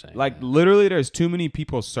just saying. Like, that. Literally, there's too many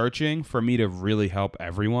people searching for me to really help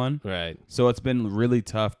everyone. Right. So it's been really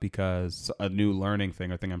tough because a new learning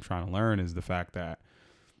thing, or thing I'm trying to learn, is the fact that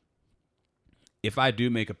if I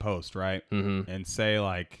do make a post, right, and say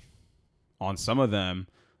like on some of them,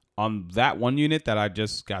 on that one unit that I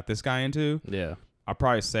just got this guy into, I'll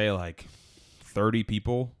probably say like 30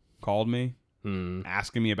 people called me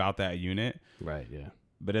asking me about that unit. Right. Yeah.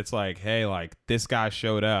 But it's like, hey, like, this guy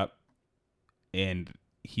showed up and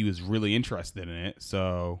he was really interested in it,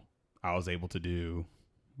 so I was able to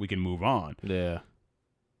we can move on. Yeah.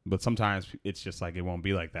 But sometimes it's just like, it won't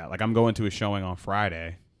be like that. Like, I'm going to a showing on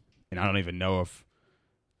Friday, and I don't even know if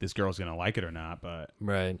this girl's going to like it or not, but...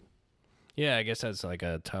 Right. Yeah, I guess that's like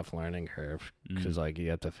a tough learning curve, because like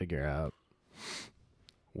you have to figure out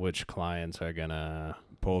which clients are going to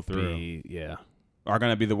pull through. Are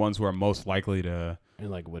going to be the ones who are most likely to...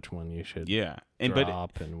 And like which one you should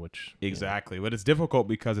drop and which... Exactly. But it's difficult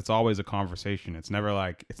because it's always a conversation. It's never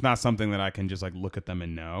like... It's not something that I can just like look at them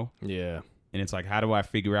and know. Yeah. And it's like, how do I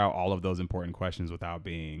figure out all of those important questions without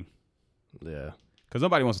being... Yeah. Because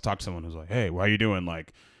nobody wants to talk to someone who's like, hey, what are you doing?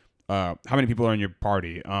 Like, how many people are in your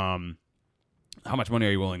party? How much money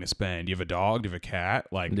are you willing to spend? Do you have a dog? Do you have a cat?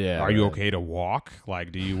 Like, are you okay to walk?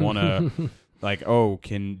 Like, do you want to... Like, oh,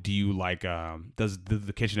 do you like, does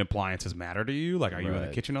the kitchen appliances matter to you? Like, are you in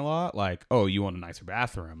the kitchen a lot? Like, oh, you want a nicer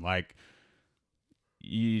bathroom? Like,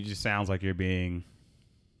 you just sounds like you're being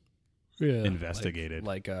investigated.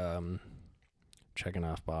 Like checking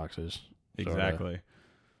off boxes. Exactly. Sorta.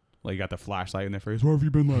 Like, you got the flashlight in their face. Where have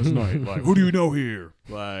you been last night? Like, who do you know here?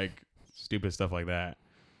 Like, stupid stuff like that.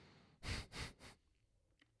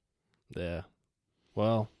 Yeah.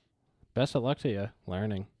 Well, best of luck to you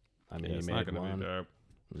learning. I mean, it's you not made gonna one. be dope.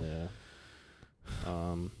 Yeah.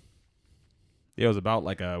 It was about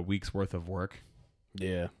like a week's worth of work.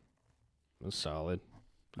 Yeah. It was solid.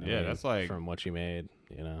 I mean, that's like... From what you made,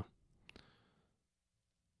 you know.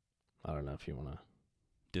 I don't know if you want to...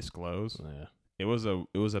 Disclose? Yeah.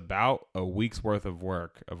 It was about a week's worth of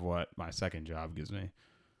work of what my second job gives me.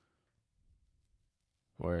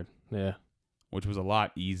 Word. Yeah. Which was a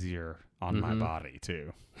lot easier on my body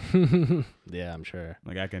too. Yeah, I'm sure.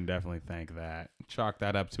 Like I can definitely thank that. Chalk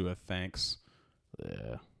that up to a thanks.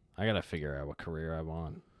 Yeah. I gotta figure out what career I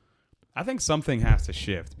want. I think something has to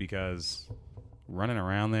shift because running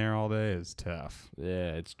around there all day is tough.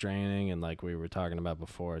 Yeah, it's draining, and like we were talking about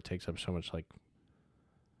before, it takes up so much like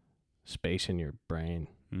space in your brain.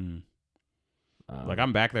 Like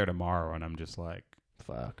I'm back there tomorrow, and I'm just like,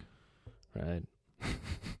 fuck, right?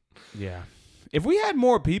 Yeah. If we had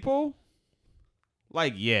more people,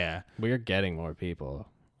 like, yeah, we're getting more people.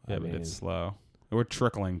 Yeah, but it's slow. We're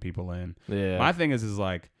trickling people in. Yeah. My thing is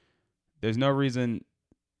like, there's no reason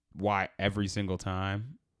why every single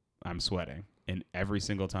time I'm sweating and every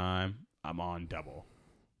single time I'm on double.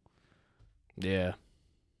 Yeah.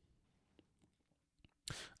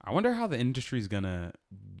 I wonder how the industry's gonna,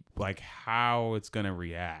 like, how it's gonna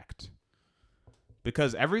react.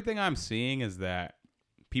 Because everything I'm seeing is that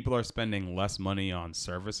people are spending less money on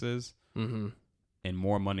services and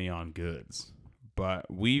more money on goods. But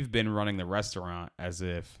we've been running the restaurant as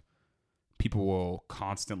if people will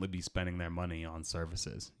constantly be spending their money on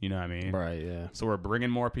services. You know what I mean? Right, yeah. So we're bringing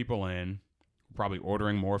more people in, probably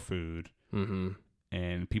ordering more food,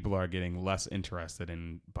 and people are getting less interested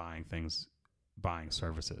in buying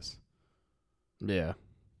services. Yeah.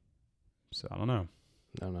 So I don't know.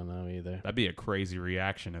 I don't know either. That'd be a crazy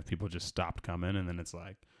reaction if people just stopped coming, and then it's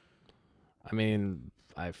like... I mean,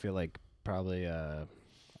 I feel like probably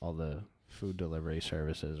all the food delivery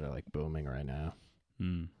services are like booming right now.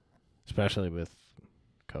 Especially with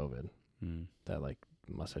COVID. That like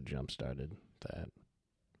must have jump-started that.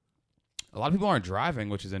 A lot of people aren't driving,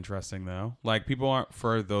 which is interesting, though. Like, people aren't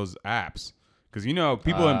for those apps. Because, you know,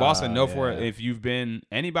 people in Boston know for it. If you've been...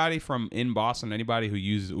 Anybody from in Boston, anybody who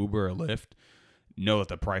uses Uber or Lyft, know that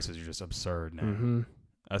the prices are just absurd now.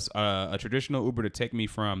 A traditional Uber to take me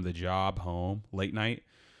from the job home late night,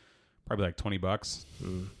 probably like $20.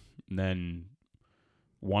 And then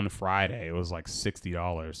one Friday, it was like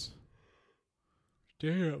 $60.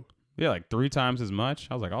 Damn. Yeah, like 3 times as much.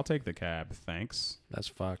 I was like, I'll take the cab. Thanks. That's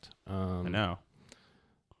fucked. I know.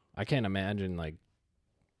 I can't imagine like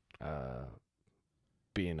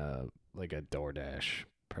being a DoorDash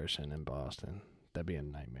person in Boston. That'd be a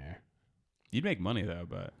nightmare. You'd make money though,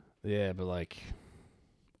 but yeah, but like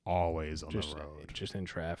always on the road, just in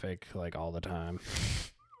traffic, like all the time.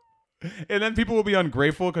 And then people will be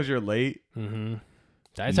ungrateful because you're late. Did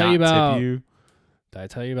I tell you about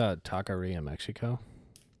Taqueria Mexico?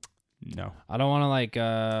 No, I don't want to like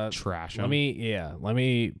trash them. Let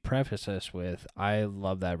me preface this with I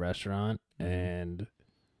love that restaurant, and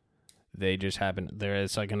they just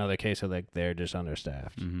it's like another case of like they're just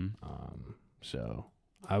understaffed. So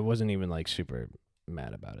I wasn't even like super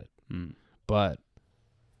mad about it. But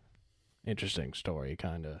interesting story,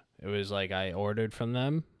 kind of. It was like I ordered from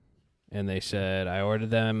them, and they said I ordered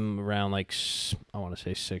them around like I want to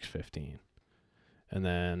say 6:15, and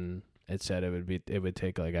then it said it would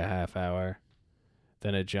take like a half hour.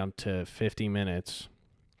 Then it jumped to 50 minutes,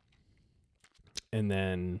 and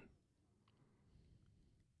then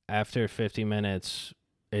after 50 minutes,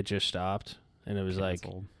 it just stopped, and it was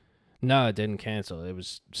canceled. No, it didn't cancel. It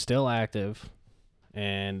was still active,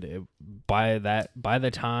 and by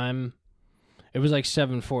the time it was like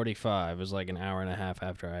 7:45, it was like an hour and a half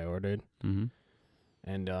after I ordered,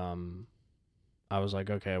 and I was like,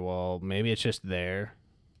 okay, well maybe it's just there,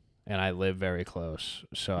 and I live very close,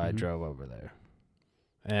 so I drove over there,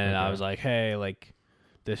 and I was like, hey, like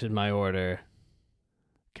this is my order,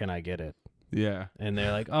 can I get it? Yeah, and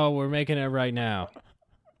they're like, oh, we're making it right now.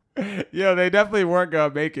 Yeah, they definitely weren't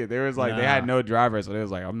gonna make it. There was like they had no drivers, so it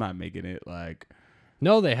was like I'm not making it. Like,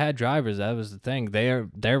 no, they had drivers. That was the thing. Their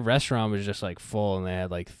restaurant was just like full, and they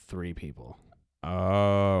had like 3 people.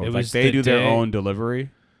 Oh, it was like they do their own delivery.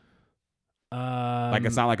 Like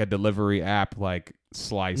it's not like a delivery app like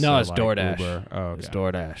Slice. No, or it's like DoorDash. Uber. Oh, okay. It's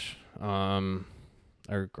DoorDash.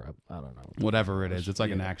 Or Grub. I don't know. Whatever it is, it's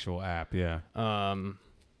like an actual app. Yeah.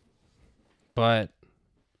 But.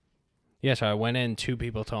 Yeah, so I went in, 2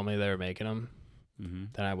 people told me they were making them.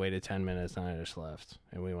 Then I waited 10 minutes, and I just left.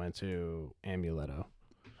 And we went to Amuletto.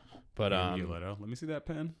 But Amuletto. Let me see that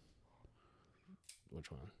pen.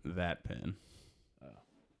 Which one? That pen. Oh.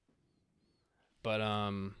 But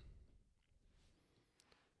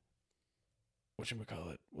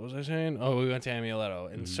whatchamacallit? What was I saying? Oh, we went to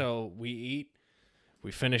Amuletto. And so we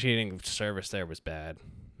finished eating. Service there was bad.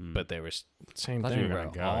 But they were same thing.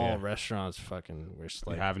 All restaurants fucking were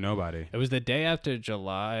like, have nobody. It was the day after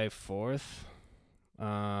July 4th.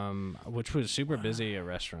 Which was super busy at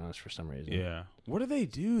restaurants for some reason. Yeah. What do they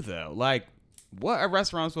do though? Like, what are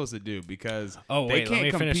restaurants supposed to do? Because let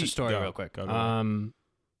me finish the story real quick. Go.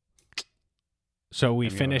 So we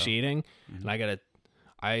finish eating, and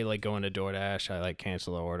I like go into DoorDash. I like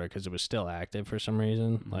cancel the order because it was still active for some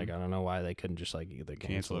reason. Mm-hmm. Like I don't know why they couldn't just like either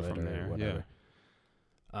cancel it from there, whatever.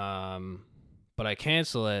 Yeah. But I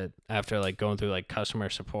cancel it after like going through like customer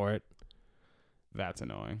support. That's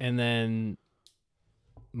annoying. And then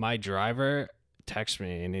my driver texts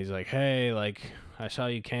me and he's like, "Hey, like I saw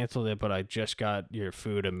you canceled it, but I just got your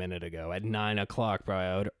food a minute ago at 9:00,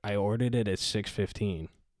 bro. I ordered it at 6:15."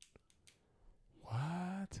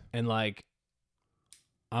 What? And like,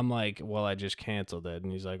 I'm like, "Well, I just canceled it,"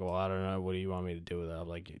 and he's like, "Well, I don't know. What do you want me to do with it?" I'm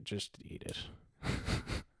like, "Just eat it."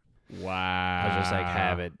 Wow. I was just like,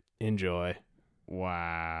 "Have it, enjoy."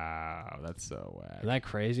 Wow, that's so whack. Isn't that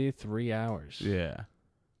crazy? 3 hours. Yeah.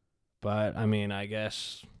 But I mean, I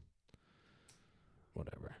guess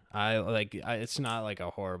whatever. It's not like a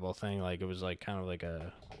horrible thing. Like it was like kind of like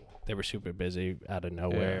they were super busy out of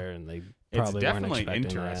nowhere, and they probably weren't expecting that. It's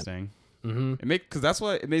definitely interesting. Mm-hmm. Because that's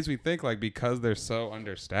what it makes me think. Like because they're so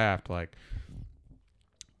understaffed, like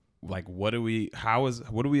what do we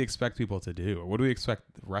expect people to do, or what do we expect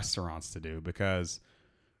restaurants to do? Because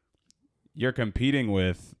you're competing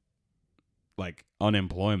with like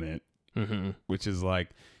unemployment, which is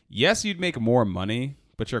like, yes, you'd make more money,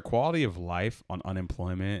 but your quality of life on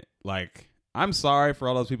unemployment, like, I'm sorry for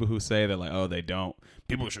all those people who say that, like, oh,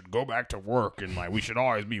 people should go back to work and like we should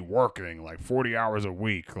always be working like 40 hours a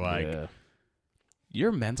week. Like,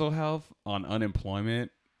 your mental health on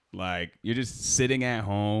unemployment, like, you're just sitting at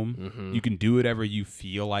home. You can do whatever you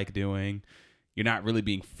feel like doing. You're not really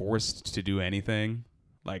being forced to do anything.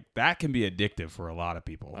 Like, that can be addictive for a lot of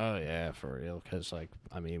people. Oh, yeah, for real. Because, like,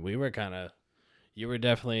 I mean, you were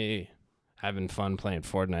definitely having fun playing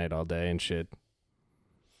Fortnite all day and shit.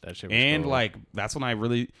 That shit was and, cool. like, that's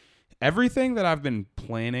when everything that I've been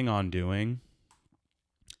planning on doing,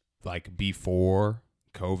 like, before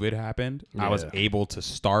COVID happened, I was able to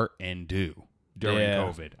start and do during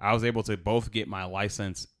COVID. I was able to both get my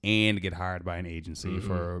license and get hired by an agency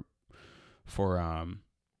for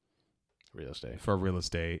real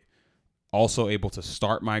estate. Also able to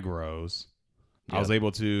start my grows. Yep. I was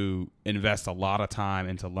able to invest a lot of time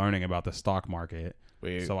into learning about the stock market.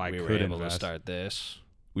 We were able to start this.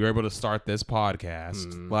 We were able to start this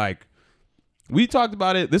podcast. Like, we talked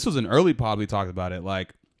about it. This was an early pod. We talked about it.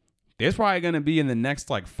 Like, there's probably going to be in the next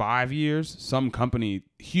like 5 years, some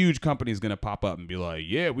huge company is going to pop up and be like,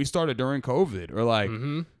 yeah, we started during COVID. Or like,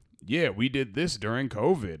 yeah, we did this during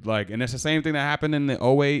COVID. Like, and it's the same thing that happened in the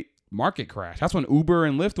 2008 market crash. That's when Uber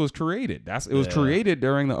and Lyft was created. It was created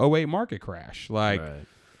during the 2008 market crash. Like, right.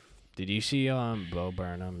 Did you see Bo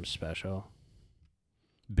Burnham's special?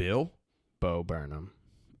 Bo Burnham.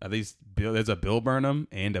 At least there's a Bill Burnham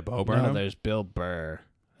and a Bo Burnham. No, there's Bill Burr.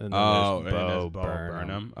 And there's Bo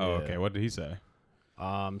Burnham. Oh, okay. What did he say?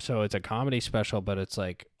 So it's a comedy special, but it's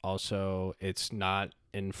like also it's not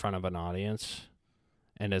in front of an audience,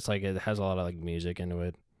 and it's like it has a lot of like music into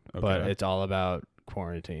it, but it's all about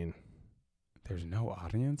quarantine. There's no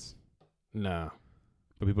audience? No.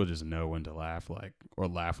 But people just know when to laugh, like, or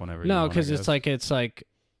laugh whenever. No, because it's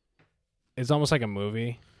almost like a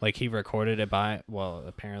movie. Like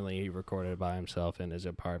apparently he recorded it by himself in his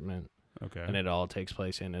apartment. Okay. And it all takes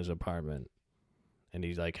place in his apartment. And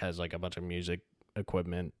he like has like a bunch of music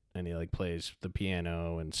equipment, and he like plays the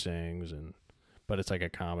piano and sings, but it's like a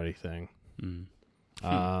comedy thing.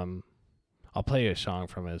 I'll play you a song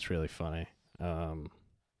from it. It's really funny. God,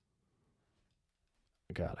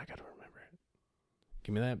 I gotta remember it.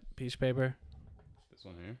 Give me that piece of paper. This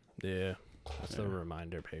one here? Yeah. That's the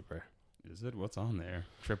reminder paper. Is it? What's on there?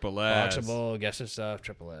 Triple S. Watchable, guessing stuff,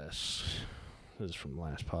 Triple S. This is from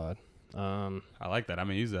last pod. I like that. I'm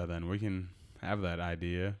gonna use that then. We can have that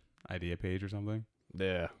idea page or something.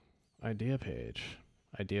 Yeah. Idea page.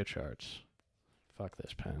 Idea charts. Fuck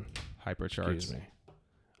this pen. Hyper charts. Excuse me.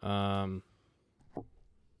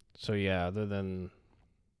 So yeah, other than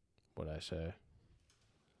what I say.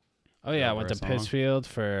 Oh yeah, I went to Pittsfield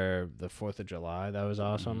for the 4th of July. That was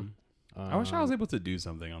awesome. I wish I was able to do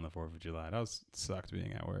something on the 4th of July. That sucked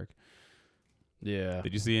being at work. Yeah.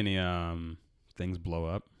 Did you see any things blow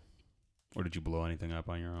up? Or did you blow anything up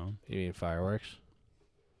on your own? You mean fireworks?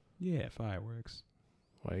 Yeah, fireworks.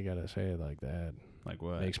 Why you gotta say it like that? Like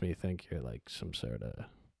what? Makes me think you're like some sort of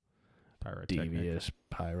devious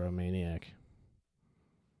pyromaniac.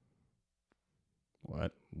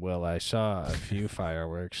 What? Well, I saw a few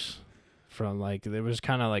fireworks from like, it was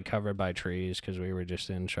kind of like covered by trees because we were just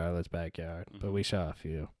in Charlotte's backyard, but we saw a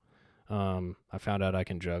few. I found out I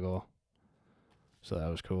can juggle, so that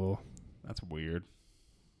was cool. That's weird.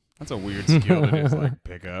 That's a weird skill to just like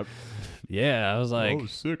pick up. Yeah, I was like, oh,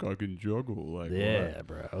 sick! I can juggle. Like, yeah, what?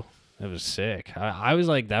 bro, it was sick. I was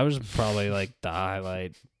like, that was probably like the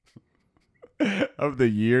highlight of the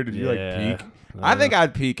year. Did you like peak? I think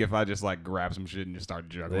I'd peak if I just like grab some shit and just start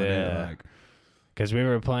juggling it. Like, because we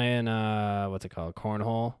were playing what's it called,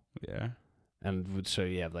 cornhole. Yeah. And so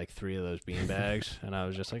you have like 3 of those bean bags, and I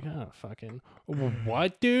was just like, oh, fucking,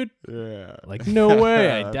 what, dude? Yeah. Like, no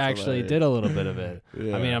way. I That's actually hilarious. did a little bit of it.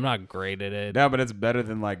 Yeah. I mean, I'm not great at it. No, but it's better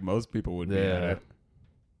than like most people would be at it.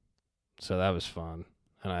 So that was fun.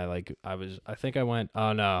 And I think I went,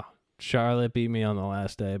 oh no, Charlotte beat me on the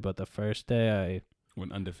last day, but the first day I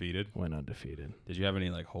went undefeated. Did you have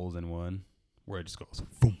any like holes in one where it just goes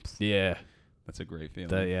boom? Yeah. That's a great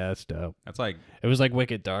feeling. Yeah, that's dope. That's like, it was like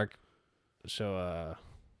wicked dark. So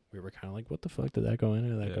we were kind of like, what the fuck, did that go in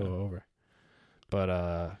or did that go over?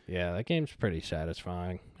 But yeah, that game's pretty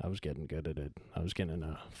satisfying. I was getting good at it. I was getting in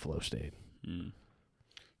a flow state.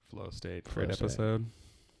 Flow state. Great episode.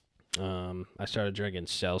 I started drinking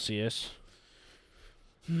Celsius.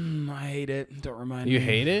 I hate it. Don't remind me. You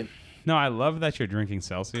hate it? No, I love that you're drinking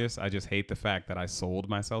Celsius. I just hate the fact that I sold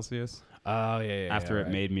my Celsius. Oh, yeah. After it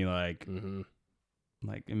right. made me like,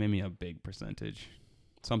 like it made me a big percentage.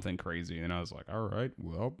 Something crazy. And I was like, all right,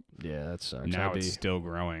 well. Yeah, that sucks. Now it's still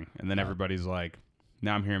growing. And then everybody's like,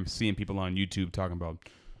 now I'm seeing people on YouTube talking about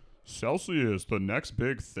Celsius, the next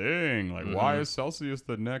big thing. Like, why is Celsius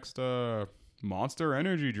the next Monster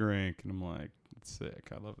Energy drink? And I'm like, it's sick.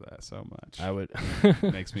 I love that so much. I would.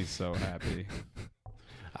 It makes me so happy.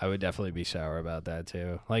 I would definitely be sour about that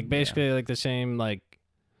too. Like basically like the same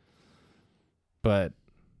but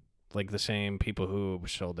like the same people who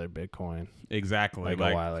sold their Bitcoin. Exactly. Like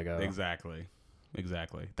a while ago. Exactly.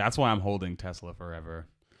 That's why I'm holding Tesla forever.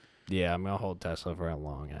 Yeah, I'm gonna hold Tesla for a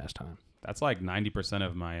long ass time. That's like 90%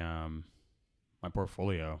 of my my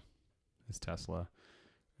portfolio is Tesla,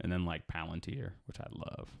 and then like Palantir, which I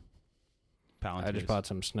love. Palantir. I just bought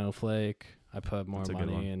some Snowflake. I put more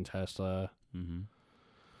money in Tesla.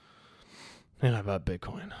 And I bought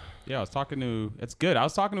Bitcoin. Yeah, it's good. I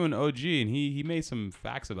was talking to an OG, and he made some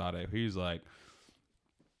facts about it. He was like,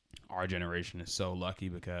 our generation is so lucky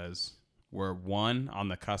because we're one, on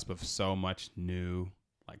the cusp of so much new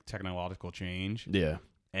like technological change. Yeah.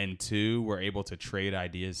 And 2, we're able to trade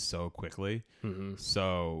ideas so quickly.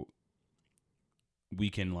 So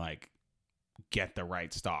we can like get the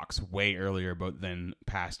right stocks way earlier than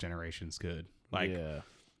past generations could. Like,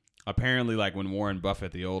 apparently, like when Warren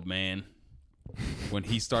Buffett, the old man, when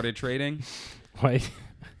he started trading,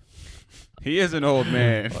 he is an old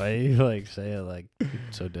man. Why you like say it like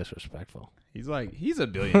so disrespectful? He's a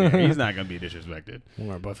billionaire. He's not gonna be disrespected.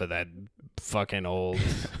 Warren Buffett, that fucking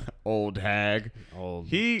old hag.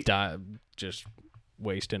 He just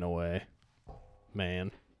wasting away,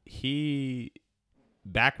 man.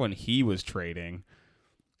 Back when he was trading,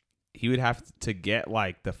 he would have to get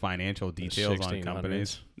like the financial details on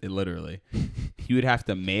companies. He would have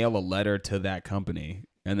to mail a letter to that company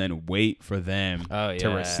and then wait for them to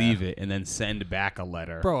receive it and then send back a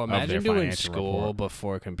letter. Bro, imagine doing school report.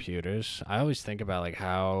 before computers. I always think about like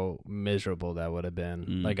how miserable that would have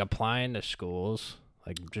been. Like applying to schools,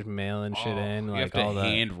 like just mailing shit in. You like have to all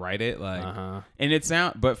hand write it, like,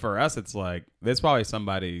 and but for us, it's like there's probably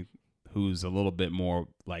somebody who's a little bit more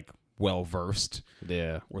like well versed,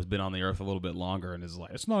 or has been on the earth a little bit longer, and is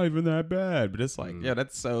like, it's not even that bad. But it's like, yeah,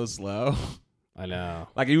 that's so slow. I know.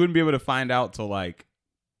 Like you wouldn't be able to find out till like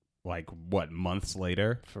what, months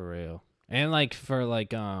later? For real. And like for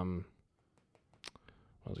like what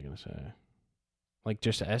was I gonna say? Like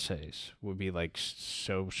just essays would be like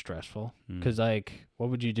so stressful. Because like what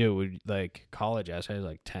would you do? Would like college essays,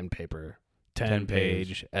 like 10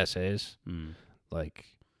 page essays. Like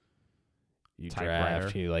you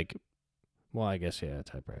draft, you like, well, I guess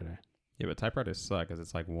typewriter. Yeah, but typewriters suck because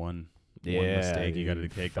it's like one mistake. You got to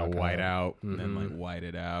take the white out and then like white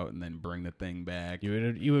it out and then bring the thing back.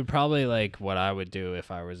 You would probably like what I would do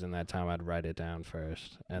if I was in that time. I'd write it down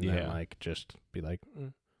first and then like just be like,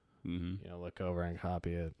 you know, look over and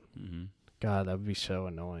copy it. God, that would be so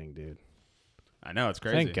annoying, dude. I know, it's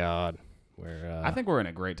crazy. Thank God. I think we're in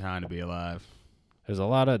a great time to be alive. There's a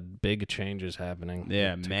lot of big changes happening.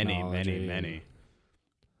 Yeah, many.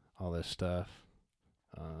 All this stuff.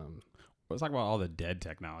 Let's talk about all the dead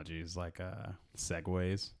technologies like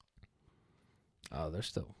segways. Oh, they're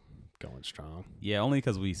still going strong. Yeah, only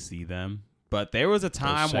because we see them. But there was a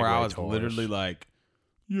time where I was literally like,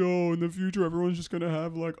 yo, in the future, everyone's just going to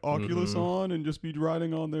have like Oculus on and just be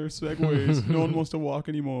riding on their segways. No one wants to walk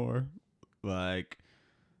anymore. Like,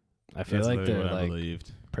 I feel like they're like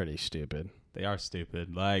pretty stupid. They are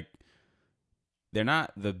stupid. Like, they're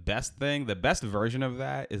not the best thing. The best version of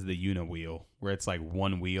that is the Uniwheel, where it's like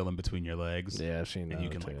one wheel in between your legs. Yeah, I've seen that. And you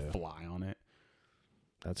can like fly on it.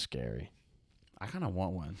 That's scary. I kind of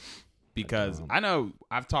want one because I know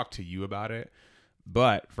I've talked to you about it,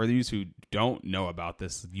 but for those who don't know about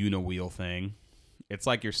this Uniwheel thing, it's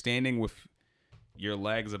like you're standing with your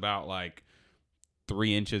legs about like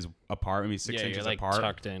 3 inches apart, maybe 6 inches like apart,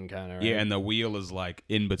 tucked in kind of. Right? Yeah, and the wheel is like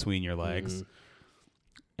in between your legs,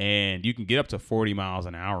 and you can get up to 40 miles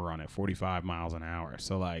an hour on it, 45 miles an hour.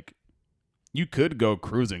 So like, you could go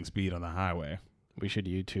cruising speed on the highway. We should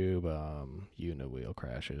YouTube Uniwheel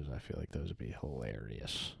crashes. I feel like those would be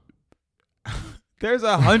hilarious. There's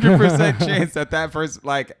 100% chance that person,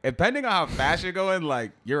 like, depending on how fast you're going,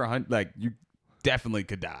 like you definitely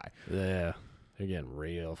could die. Yeah. You're getting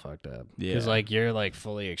real fucked up. Yeah. Because, like, you're, like,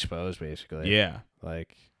 fully exposed, basically. Yeah.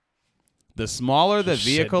 Like, the smaller the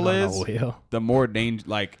vehicle is, the more danger,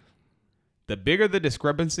 like, the bigger the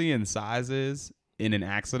discrepancy in size is in an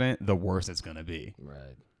accident, the worse it's going to be.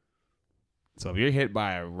 Right. So if you're hit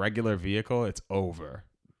by a regular vehicle, it's over.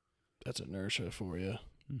 That's inertia for you.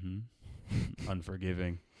 Mm-hmm.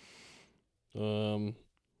 Unforgiving.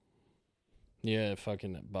 Yeah,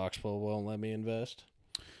 fucking Boxpool won't let me invest.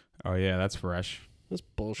 Oh, yeah, that's fresh. That's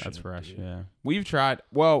bullshit. That's fresh, dude. yeah. We've tried.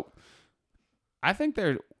 Well, I think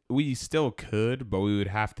we still could, but we would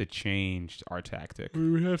have to change our tactic.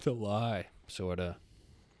 We would have to lie, sort of.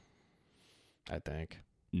 I think.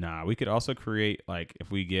 Nah, we could also create, like,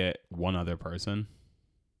 if we get one other person,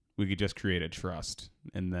 we could just create a trust,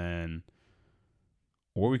 and then,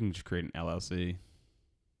 or we can just create an LLC,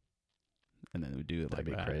 and then we do it That'd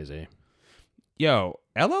like that. That'd be crazy. Yo,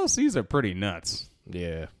 LLCs are pretty nuts.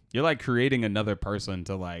 Yeah. You're, like, creating another person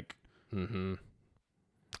to, like... Mm-hmm.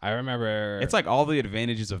 I remember... It's like all the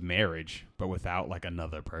advantages of marriage, but without, like,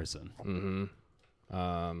 another person. Mm-hmm.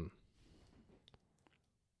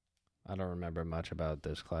 I don't remember much about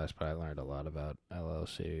this class, but I learned a lot about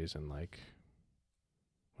LLCs and, like,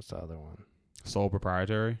 what's the other one? Sole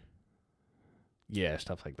proprietary? Yeah,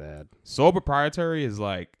 stuff like that. Sole proprietary is,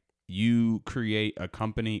 like, you create a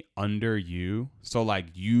company under you. So, like,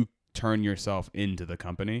 you turn yourself into the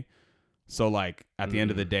company. So, like, at the end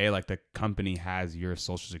of the day, like, the company has your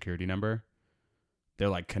social security number. They're,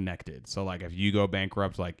 like, connected. So, like, if you go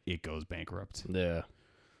bankrupt, like, it goes bankrupt. Yeah.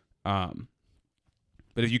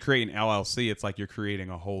 But if you create an LLC, it's like you're creating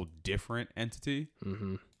a whole different entity.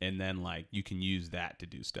 Mm-hmm. And then, like, you can use that to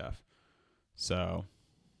do stuff. So...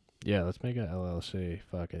 Yeah, let's make an LLC.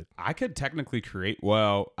 Fuck it. I could technically create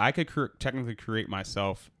technically create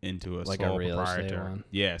myself into a like sole a real proprietor. estate one.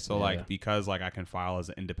 Yeah, so like because like I can file as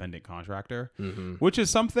an independent contractor, mm-hmm. which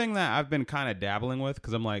is something that I've been kind of dabbling with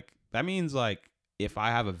because I'm like, that means like if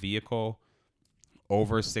I have a vehicle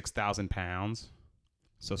over 6,000 pounds,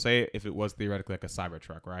 so say if it was theoretically like a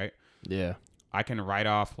Cybertruck, right? Yeah. I can write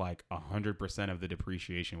off like 100% of the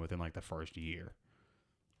depreciation within like the first year.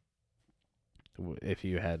 If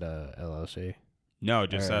you had a LLC? No,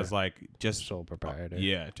 just as like just sole proprietor.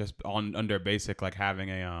 Yeah, just under basic like having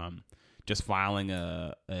a just filing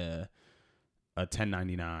a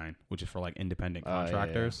 1099, which is for like independent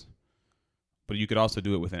contractors. Yeah. But you could also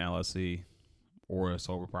do it with an LLC or a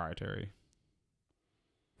sole proprietary.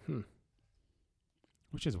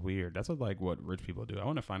 Which is weird. That's what rich people do. I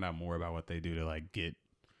want to find out more about what they do to like get.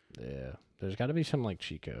 Yeah, there's got to be some like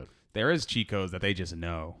cheat code. There is cheat codes that they just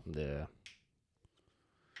know. Yeah.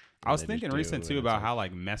 I was thinking recent too about how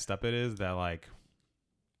like messed up it is that like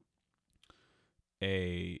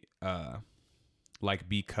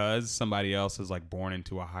because somebody else is like born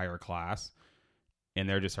into a higher class and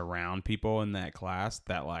they're just around people in that class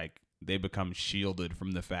that like they become shielded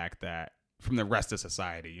from the fact that from the rest of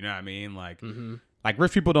society. You know what I mean? Like like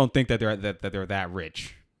rich people don't think that they're that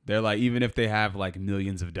rich. They're like, even if they have like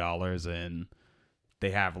millions of dollars and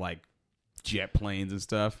they have like jet planes and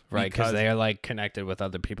stuff, right? Because they are like connected with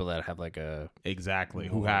other people that have like a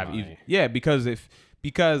who have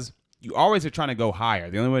because you always are trying to go higher.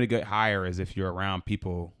 The only way to get higher is if you're around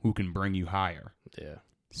people who can bring you higher. Yeah.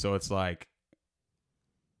 So it's like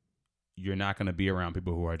you're not going to be around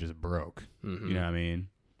people who are just broke. You know what I mean?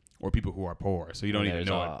 Or people who are poor. So you don't even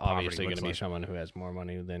know what obviously going to be someone who has more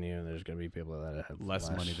money than you, and there's going to be people that have less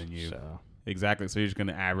money than you. So. Exactly. So you're just going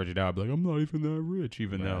to average it out, be like, I'm not even that rich,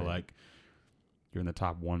 even though like you're in the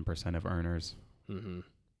top 1% of earners.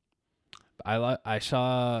 I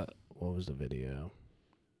saw, what was the video?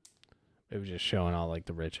 It was just showing all like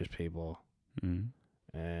the richest people,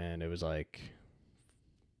 and it was like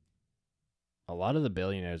a lot of the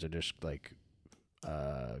billionaires are just like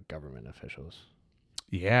government officials.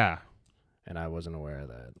 Yeah. And I wasn't aware of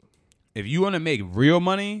that. If you want to make real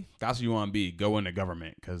money, that's what you want to be. Go into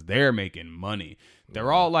government because they're making money.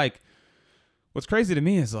 They're all like, what's crazy to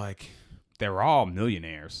me is like, they're all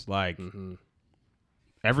millionaires. Like,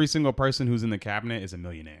 every single person who's in the cabinet is a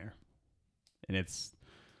millionaire. And it's...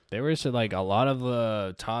 There was like a lot of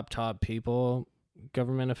the top people,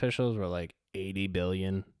 government officials were like 80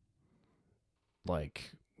 billion.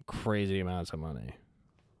 Like crazy amounts of money.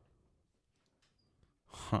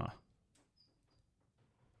 Huh.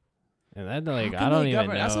 And that like I don't even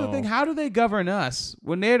know. That's the thing. How do they govern us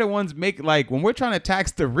when they're the ones when we're trying to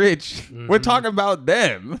tax the rich? We're talking about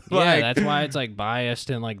them. Yeah, that's why it's like biased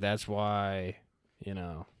and like that's why I don't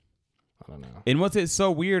know. And what's it's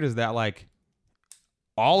so weird is that like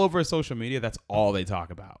all over social media, that's all they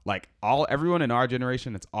talk about. Like everyone in our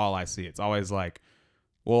generation, it's all I see. It's always like,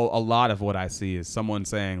 well, a lot of what I see is someone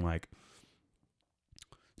saying like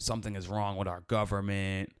something is wrong with our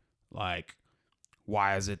government, like.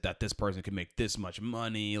 Why is it that this person can make this much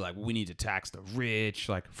money? Like, we need to tax the rich,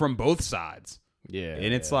 like, from both sides. Yeah.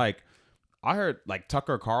 And it's like, I heard, like,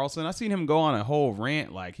 Tucker Carlson. I seen him go on a whole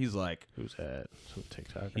rant. Like, he's like... Who's that? Some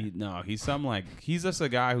TikToker? He's just a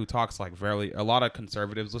guy who talks, like, a lot of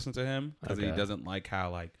conservatives listen to him because he doesn't like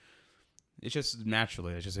how, like... It's just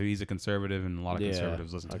naturally. It's just he's a conservative and a lot of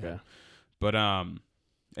conservatives listen to him. But, and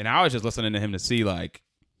I was just listening to him to see, like...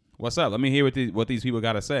 What's up? Let me hear what these people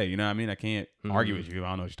got to say. You know what I mean? I can't argue with you. I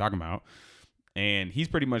don't know what you're talking about. And he's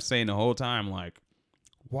pretty much saying the whole time, like,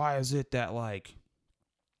 why is it that, like,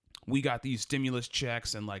 we got these stimulus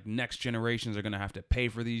checks and, like, next generations are going to have to pay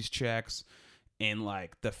for these checks? And,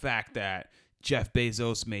 like, the fact that Jeff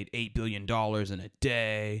Bezos made $8 billion in a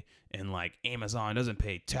day and, like, Amazon doesn't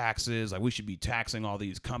pay taxes. Like, we should be taxing all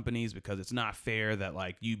these companies because it's not fair that,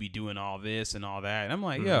 like, you be doing all this and all that. And I'm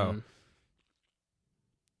like, yo.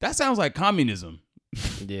 That sounds like communism.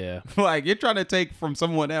 Yeah. Like, you're trying to take from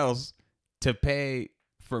someone else to pay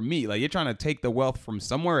for me. Like, you're trying to take the wealth from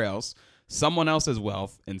somewhere else, someone else's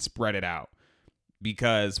wealth, and spread it out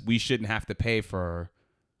because we shouldn't have to pay for,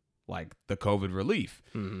 like, the COVID relief.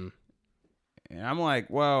 And I'm like,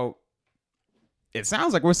 well, it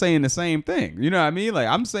sounds like we're saying the same thing. You know what I mean? Like,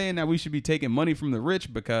 I'm saying that we should be taking money from the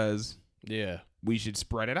rich because we should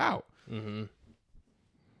spread it out.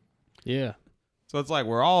 Yeah. So it's like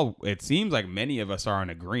it seems like many of us are in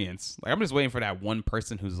agreement. Like, I'm just waiting for that one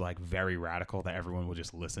person who's like very radical that everyone will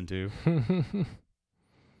just listen to.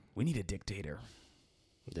 We need a dictator.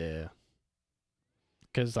 Yeah.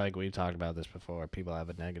 Because like we've talked about this before, people have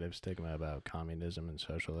a negative stigma about communism and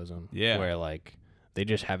socialism. Yeah. Where like they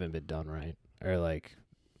just haven't been done right. Or like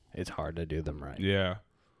it's hard to do them right. Yeah.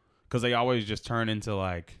 Because they always just turn into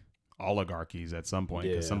like oligarchies at some point.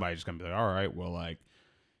 Because somebody's just going to be like, all right, well, like.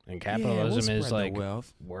 And capitalism is like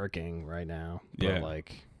working right now. But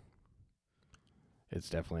like it's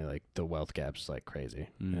definitely like the wealth gap's like crazy.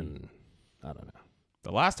 And I don't know.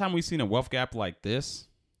 The last time we seen a wealth gap like this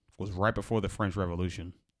was right before the French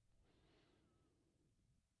Revolution.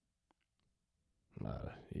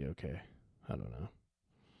 You okay? I don't know.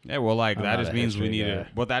 Yeah, well, like that just means we need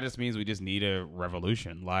that just means we just need a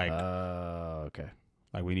revolution. Like, okay.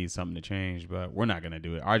 Like, we need something to change, but we're not going to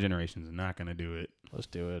do it. Our generation's not going to do it. Let's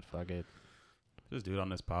do it. Fuck it. Just do it on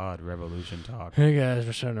this pod. Revolution Talk. Hey, guys.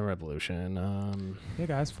 We're starting a revolution. Hey,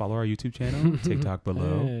 guys. Follow our YouTube channel. TikTok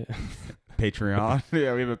below. Hey. Patreon.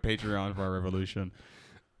 Yeah, we have a Patreon for our revolution.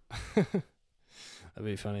 That'd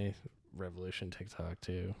be funny. Revolution TikTok,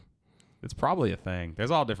 too. It's probably a thing.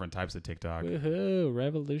 There's all different types of TikTok. Woohoo.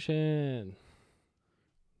 Revolution.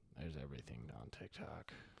 There's everything on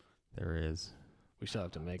TikTok. There is. We still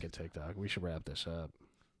have to make a TikTok. We should wrap this up.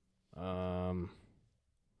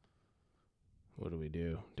 What do we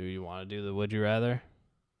do? Do you want to do the Would You Rather?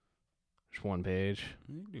 Just one page.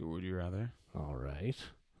 You can do Would You Rather. All right.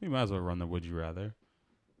 We might as well run the Would You Rather.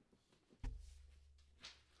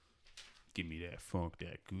 Give me that funk,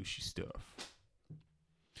 that Gucci stuff.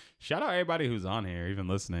 Shout out everybody who's on here, even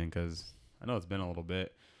listening, because I know it's been a little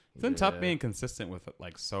bit. It's been tough being consistent with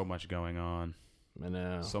like so much going on. I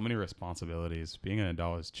know. So many responsibilities. Being an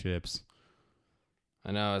adult is chips.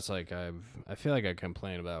 I know. It's like I feel like I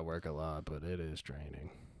complain about work a lot, but it is draining.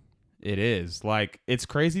 It is. Like, it's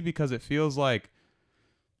crazy because it feels like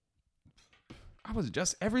I was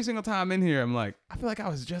just every single time I'm in here, I'm like, I feel like I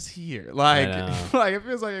was just here. Like, like it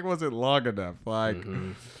feels like it wasn't long enough. Like,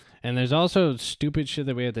 and there's also stupid shit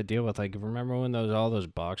that we had to deal with. Like, remember when all those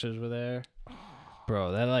boxes were there,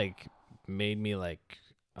 bro? That like made me like.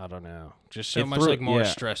 I don't know. Just so much like more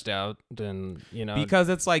stressed out than, because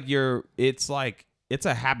it's like it's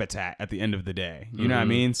a habitat at the end of the day. You know what I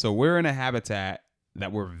mean? So we're in a habitat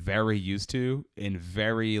that we're very used to and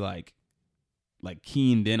very like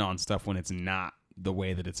keened in on stuff when it's not the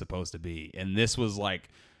way that it's supposed to be. And this was like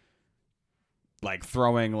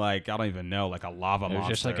throwing like, I don't even know, like a lava monster. It was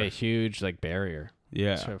just like a huge like barrier.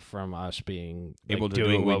 Yeah. So from us being able like, to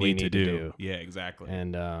doing do what we need to do. Yeah, exactly.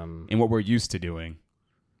 And what we're used to doing.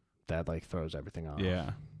 That like throws everything off.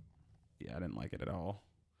 Yeah. Yeah, I didn't like it at all.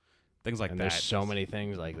 Things like and that. There's so many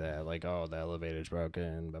things like that. Like, oh, the elevator's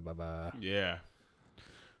broken, blah blah blah. Yeah.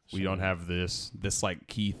 We don't have this like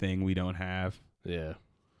key thing we don't have. Yeah.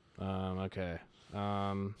 Okay.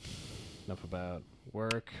 Enough about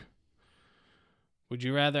work. Would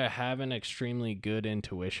you rather have an extremely good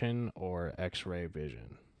intuition or X-ray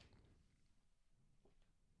vision?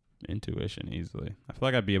 Intuition, easily. I feel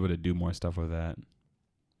like I'd be able to do more stuff with that.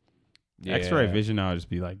 Yeah. X-ray vision, I would just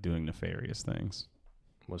be like doing nefarious things.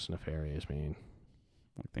 What's nefarious mean?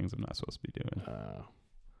 Like things I'm not supposed to be doing.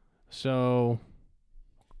 So,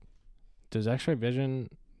 does X-ray vision,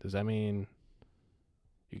 does that mean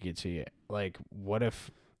you could see it? Like, what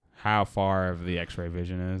if... How far of the X-ray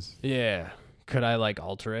vision is? Yeah. Could I like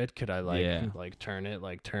alter it? Could I like turn it,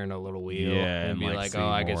 like turn a little wheel and be like, oh,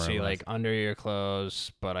 I could see like under your clothes,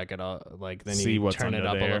 but I could like then see you what's turn it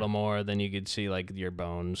up there. a little more, then you could see like your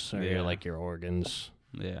bones or your like your organs.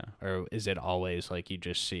 Yeah. Or is it always like you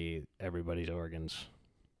just see everybody's organs?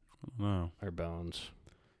 I don't know. Or bones?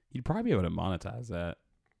 You'd probably be able to monetize that.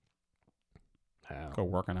 How? Go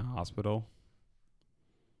work in a hospital.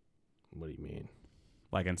 What do you mean?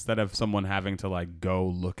 Like, instead of someone having to like go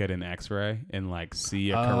look at an X-ray and like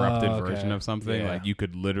see a corrupted version of something, like you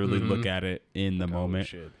could literally look at it in the moment.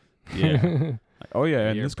 Shit. Yeah. Like, oh yeah,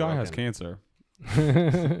 and You're this guy has broken. cancer.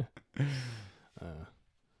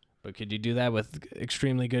 But could you do that with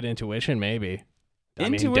extremely good intuition? Maybe.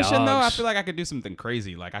 Intuition, though, I feel like I could do something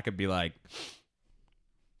crazy. Like I could be like,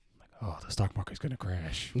 oh, the stock market's gonna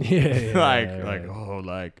crash. Yeah.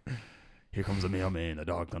 like, here comes the mailman. The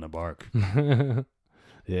dog's gonna bark.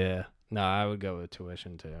 Yeah. No, I would go with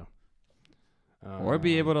tuition too. Or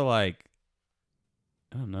be able to like,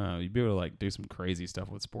 I don't know. You'd be able to like do some crazy stuff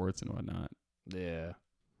with sports and whatnot. Yeah.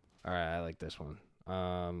 All right, I like this one.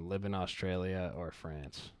 Live in Australia or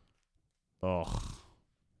France? Ugh.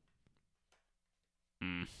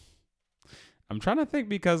 I'm trying to think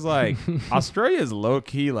because like Australia is low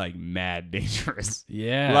key like mad dangerous.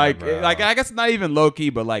 Yeah, like bro. like I guess not even low key,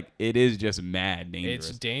 but like it is just mad dangerous.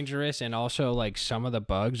 It's dangerous, and also like some of the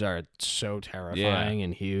bugs are so terrifying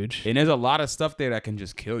and huge. And there's a lot of stuff there that can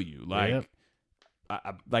just kill you. Like,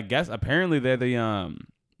 I guess apparently they're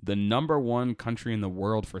the number one country in the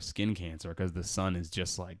world for skin cancer because the sun is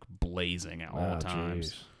just like blazing at all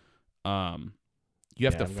times. Geez. You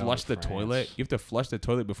have to flush the toilet. You have to flush the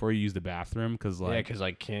toilet before you use the bathroom because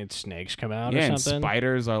like can't snakes come out? Yeah, or and something?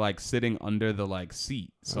 spiders are like sitting under the like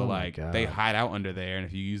seat, so Oh my like God. they hide out under there, and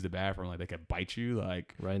if you use the bathroom, like they could bite you,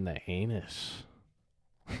 like Right in the anus.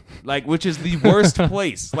 like which is the worst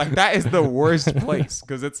place. Like that is the worst place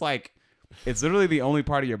because it's like it's literally the only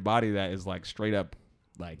part of your body that is like straight up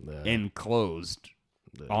like enclosed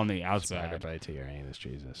on the outside. Spider bite to your anus,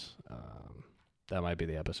 Jesus. That might be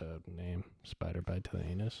the episode name. Spider bite to the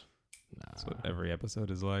anus. Nah. That's what every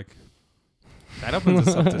episode is like. That opens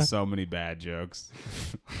us up to so many bad jokes.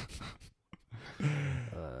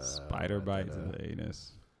 Spider bite to the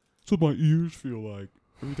anus. That's what my ears feel like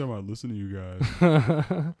every time I listen to you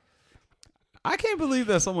guys. I can't believe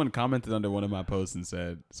that someone commented under one of my posts and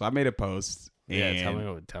said, so I made a post. Yeah, tell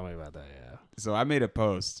me about that, yeah. So I made a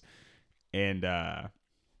post and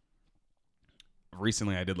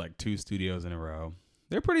recently I did like 2 studios in a row.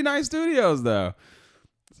 They're pretty nice studios though.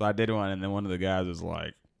 So I did one and then one of the guys was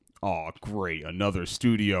like, oh, great, another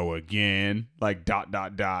studio again. Like ...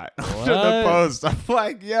 After the post. I'm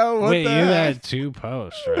like, yo, what Wait, the you heck? had 2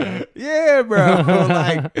 posts, right? Yeah, bro.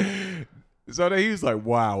 Like, so then he was like,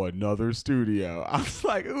 wow, another studio. I was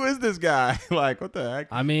like, who is this guy? Like, what the heck?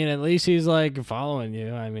 I mean, at least he's like following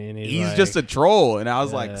you. I mean, He's like, just a troll. And I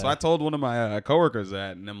was like, Yeah. so I told one of my coworkers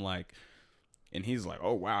that, and I'm like, and he's like,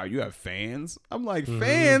 oh, wow, you have fans? I'm like,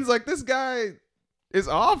 fans? Like, this guy is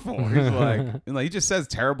awful. He's like, and like, he just says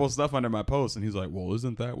terrible stuff under my post. And he's like, well,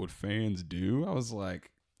 isn't that what fans do? I was like,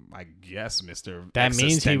 I guess, Mr. That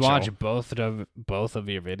means he Existential. watched both of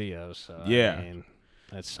your videos. So Yeah. I mean,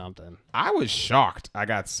 that's something. I was shocked. I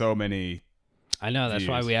got so many. I know. That's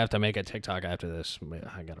why views. we have to make a TikTok after this.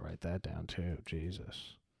 I got to write that down too.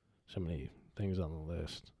 Jesus. So many things on the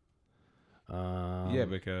list. Yeah,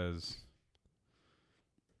 because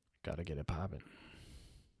got to get it popping.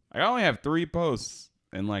 I only have 3 posts,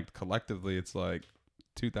 and like collectively, it's like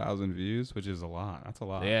 2,000 views, which is a lot. That's a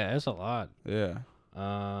lot. Yeah, it's a lot. Yeah.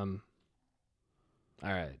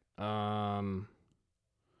 All right.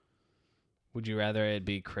 Would you rather it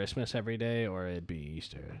be Christmas every day or it be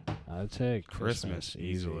Easter? I'd say Christmas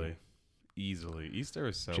easily. Easter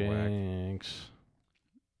is so whack. Jinx.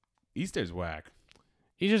 Easter's whack.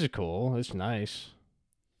 Easter's cool. It's nice.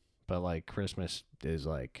 But like Christmas is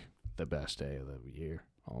like the best day of the year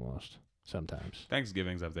almost sometimes.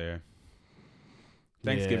 Thanksgiving's up there.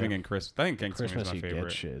 Thanksgiving and Christmas. I think Thanksgiving's Christmas my you favorite.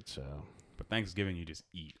 get shit, so. But Thanksgiving you just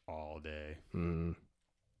eat all day.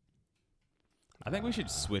 I think we should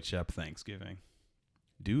switch up Thanksgiving.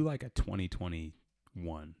 Do like a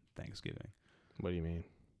 2021 Thanksgiving. What do you mean?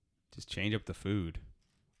 Just change up the food.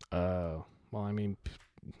 Oh, well, I mean,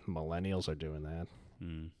 millennials are doing that.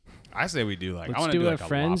 I say we do like. Let's I want to do do a like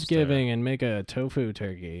Friendsgiving and make a tofu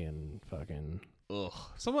turkey and fucking. Ugh.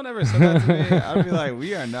 Someone ever said that to me, I'd be like,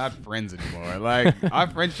 we are not friends anymore. Like, our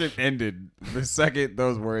friendship ended the second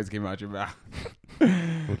those words came out your mouth.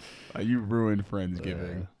 You ruined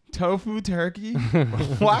Friendsgiving. Tofu turkey?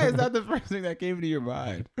 Why is that the first thing that came to your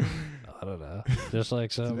mind? I don't know. Just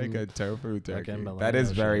like some. Make a tofu turkey. Like that is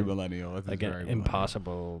very millennial. That's like very an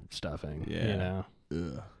impossible stuffing. Yeah. You know?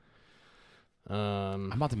 Ugh.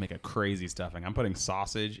 I'm about to make a crazy stuffing. I'm putting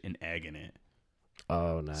sausage and egg in it.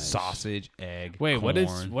 Oh, nice. Sausage, egg. Wait,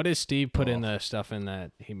 corn. what did Steve put in the stuffing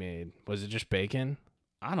that he made? Was it just bacon?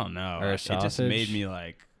 I don't know. Or sausage? It just made me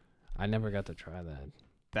like. I never got to try that.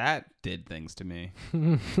 That did things to me.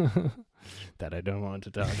 That I don't want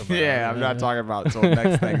to talk about. Yeah, I'm not talking about until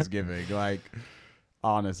next Thanksgiving. Like,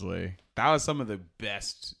 honestly, that was some of the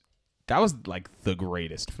best. That was like the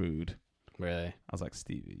greatest food. Really? I was like,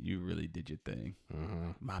 Stevie, you really did your thing.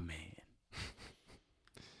 My man.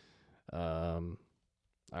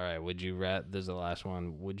 All right. Would you this is the last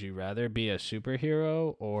one. Would you rather be a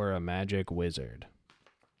superhero or a magic wizard?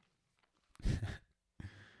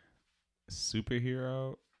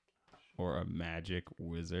 Superhero or a magic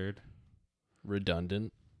wizard?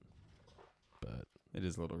 Redundant, but it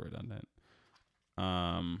is a little redundant.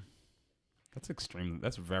 That's extreme.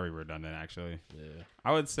 That's very redundant, actually. Yeah.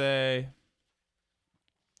 I would say.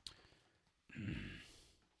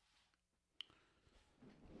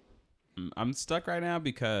 I'm stuck right now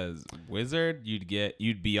because wizard,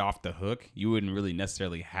 you'd be off the hook. You wouldn't really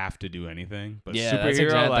necessarily have to do anything. But yeah,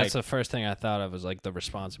 superhero, that's the first thing I thought of was like the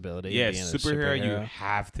responsibility. Yeah, of being superhero, a superhero, you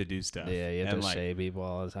have to do stuff. Yeah, you have to save people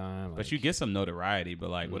all the time. But you get some notoriety.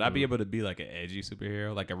 But like, would I be able to be like an edgy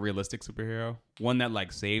superhero, like a realistic superhero, one that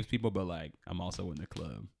like saves people, but like I'm also in the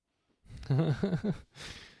club?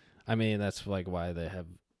 I mean, that's like why they have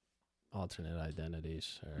alternate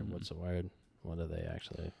identities, or what's the word? What are they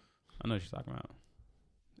actually? I know what you're talking about.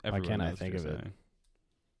 Why can't I think of it?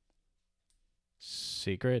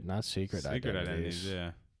 Secret? Not secret identities.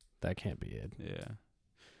 Yeah. That can't be it. Yeah.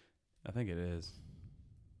 I think it is.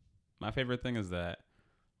 My favorite thing is that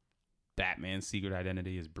Batman's secret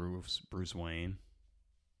identity is Bruce Wayne.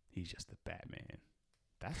 He's just the Batman.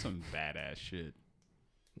 That's some badass shit.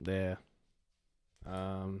 Yeah.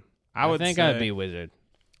 I would think say I'd be wizard.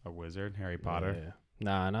 A wizard? Harry Potter? Yeah.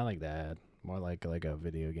 Nah, not like that. More like a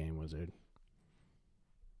video game wizard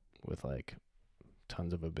with like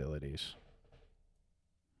tons of abilities.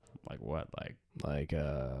 Like what? Like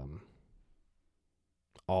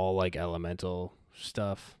all like elemental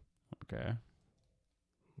stuff. Okay.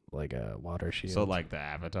 Like a water shield. So like the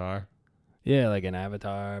Avatar? Yeah, like an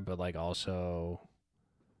Avatar, but like also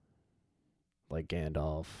like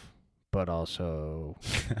Gandalf, but also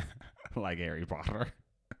like Harry Potter.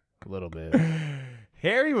 A little bit.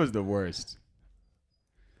 Harry was the worst.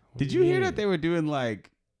 Did you hear that they were doing like?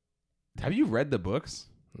 Have you read the books?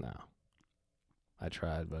 No. I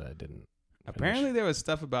tried, but I didn't. Apparently, there was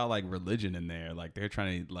stuff about like religion in there. Like they're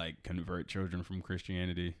trying to like convert children from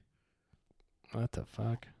Christianity. What the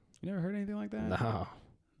fuck? You never heard anything like that? No.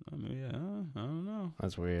 I mean, yeah, I don't know.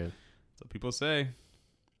 That's weird. That's what people say.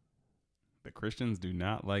 The Christians do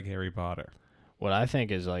not like Harry Potter. What I think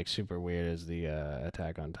is like super weird is the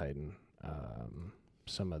Attack on Titan.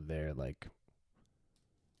 Some of their like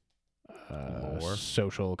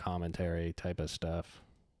social commentary type of stuff.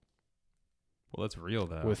 Well, it's real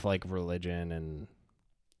though. With like religion and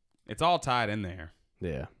it's all tied in there.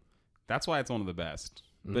 Yeah. That's why it's one of the best.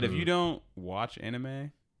 But if you don't watch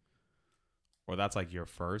anime, or that's like your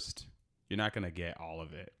first, you're not going to get all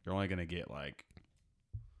of it. You're only going to get like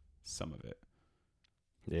some of it.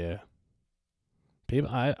 Yeah. People,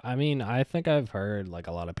 I mean, I think I've heard like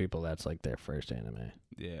a lot of people that's like their first anime.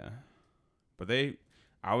 Yeah. But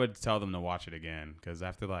I would tell them to watch it again. Because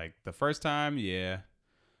after like the first time, yeah.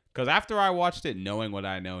 Because after I watched it knowing what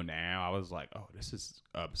I know now, I was like, oh, this is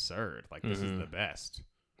absurd. Like, this is the best.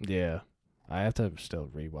 Yeah. I have to still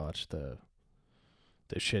rewatch the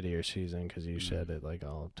the shittier season because you said it like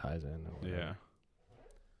all ties in. Yeah.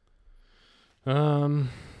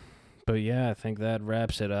 But yeah, I think that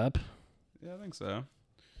wraps it up. Yeah, I think so.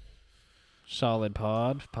 Solid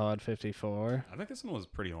pod 54. I think this one was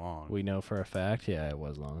pretty long. We know for a fact. Yeah, it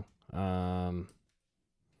was long.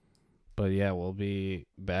 But yeah, we'll be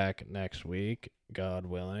back next week, God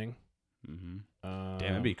willing. Mm-hmm.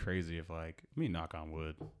 Damn, it'd be crazy if like, let me knock on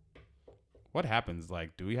wood. What happens?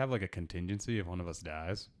 Like, do we have like a contingency if one of us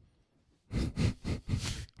dies?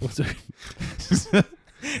 What's it?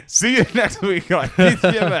 See you next week on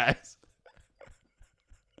PTMS.